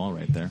way, on the wall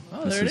right there.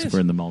 Oh, there it is. We're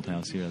in the Malt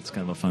House here. That's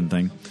kind of a fun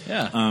thing.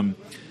 Yeah.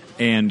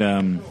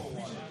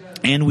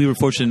 And we were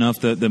fortunate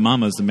enough that the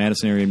Mamas, the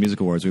Madison Area Music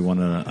Awards, we won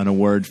an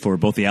award for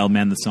both the album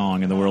and the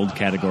song in the world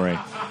category.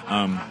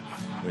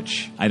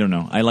 Which I don't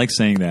know. I like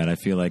saying that. I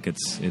feel like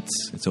it's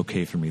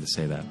okay for me to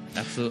say that.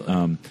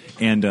 Absolutely.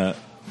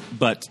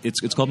 But it's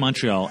called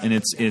Montreal, and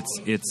it's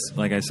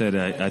like I said.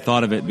 I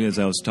thought of it because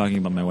I was talking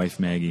about my wife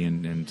Maggie,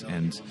 and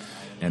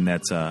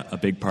that's a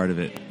big part of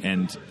it.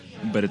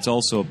 But it's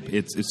also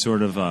it's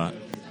sort of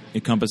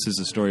encompasses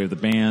the story of the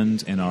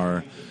band and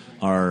our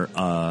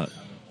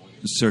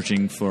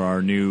searching for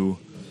our new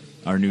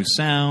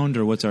sound,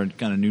 or what's our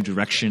kind of new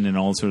direction, and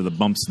all sort of the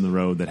bumps in the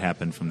road that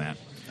happen from that.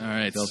 All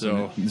right,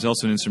 there's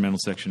also an instrumental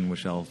section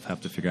which I'll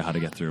have to figure out how to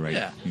get through. Right?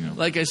 Yeah. You know.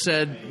 Like I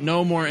said,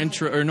 no more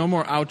intro or no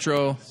more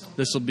outro.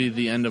 This will be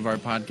the end of our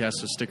podcast.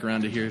 So stick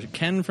around to hear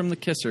Ken from the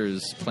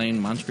Kissers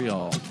playing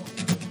Montreal.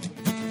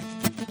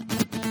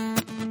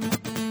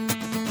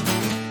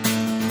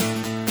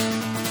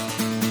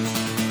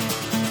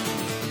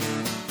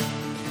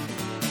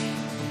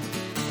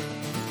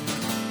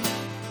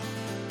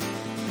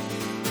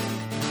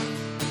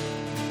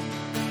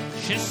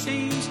 She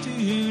seems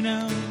to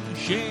know,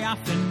 she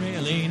often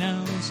really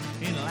knows,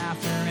 in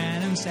laughter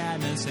and in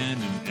sadness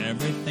and in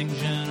everything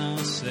je ne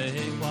sais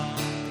quoi.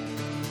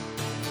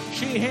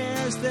 She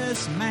hears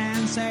this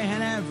man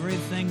saying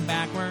everything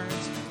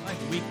backwards, like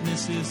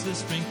weakness is the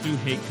strength, through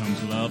hate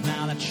comes love,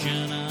 now that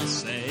je ne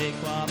sais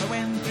quoi. The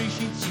wind 3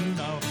 sheets, you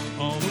know,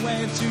 all the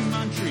way to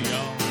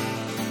Montreal,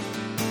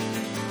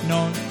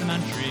 north of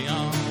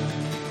Montreal.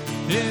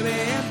 To be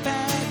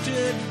impaired,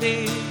 to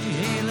be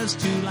healers,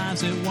 2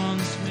 lives at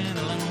once, man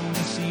alone who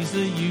sees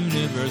the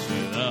universe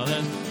with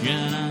others.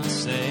 Je ne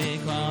sais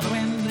quoi. The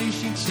wind 3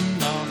 sheets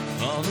and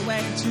all the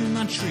way to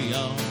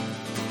Montreal,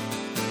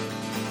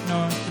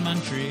 north of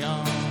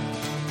Montreal.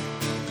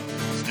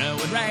 Snow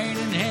and rain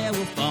and hail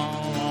will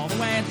fall all the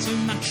way to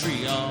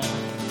Montreal,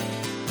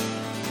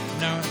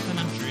 north of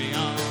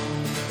Montreal.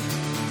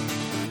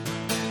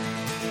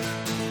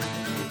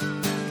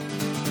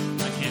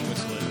 I can't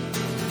whistle it.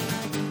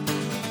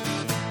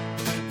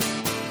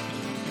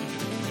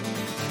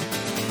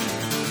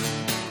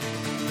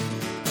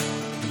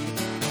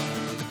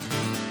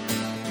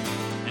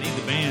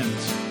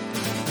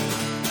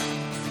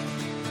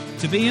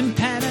 To be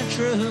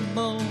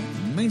impenetrable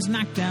means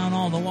knock down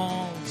all the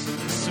walls.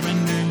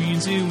 Surrender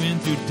means you win,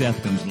 through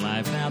death comes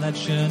life, now that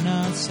je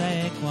ne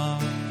sais quoi.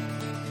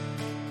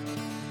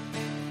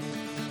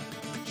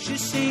 She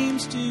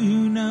seems to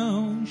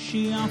know,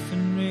 she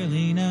often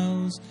really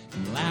knows,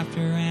 in laughter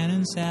and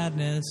in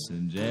sadness,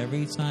 and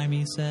every time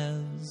he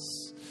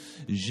says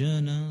je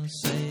ne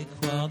sais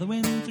quoi. The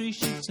wind 3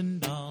 sheets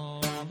and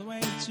all the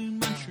way to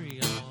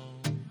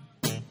Montreal,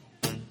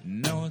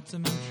 north to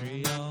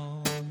Montreal.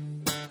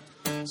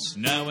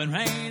 Snow and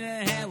rain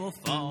and hail will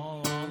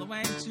fall all the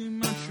way to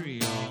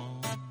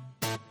Montreal,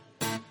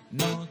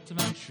 north to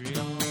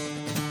Montreal.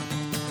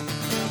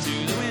 To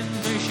the wind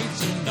 3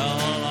 sheets and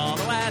all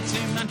the way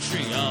to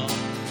Montreal,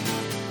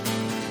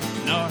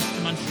 north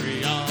to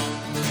Montreal.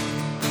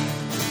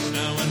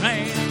 Snow and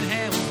rain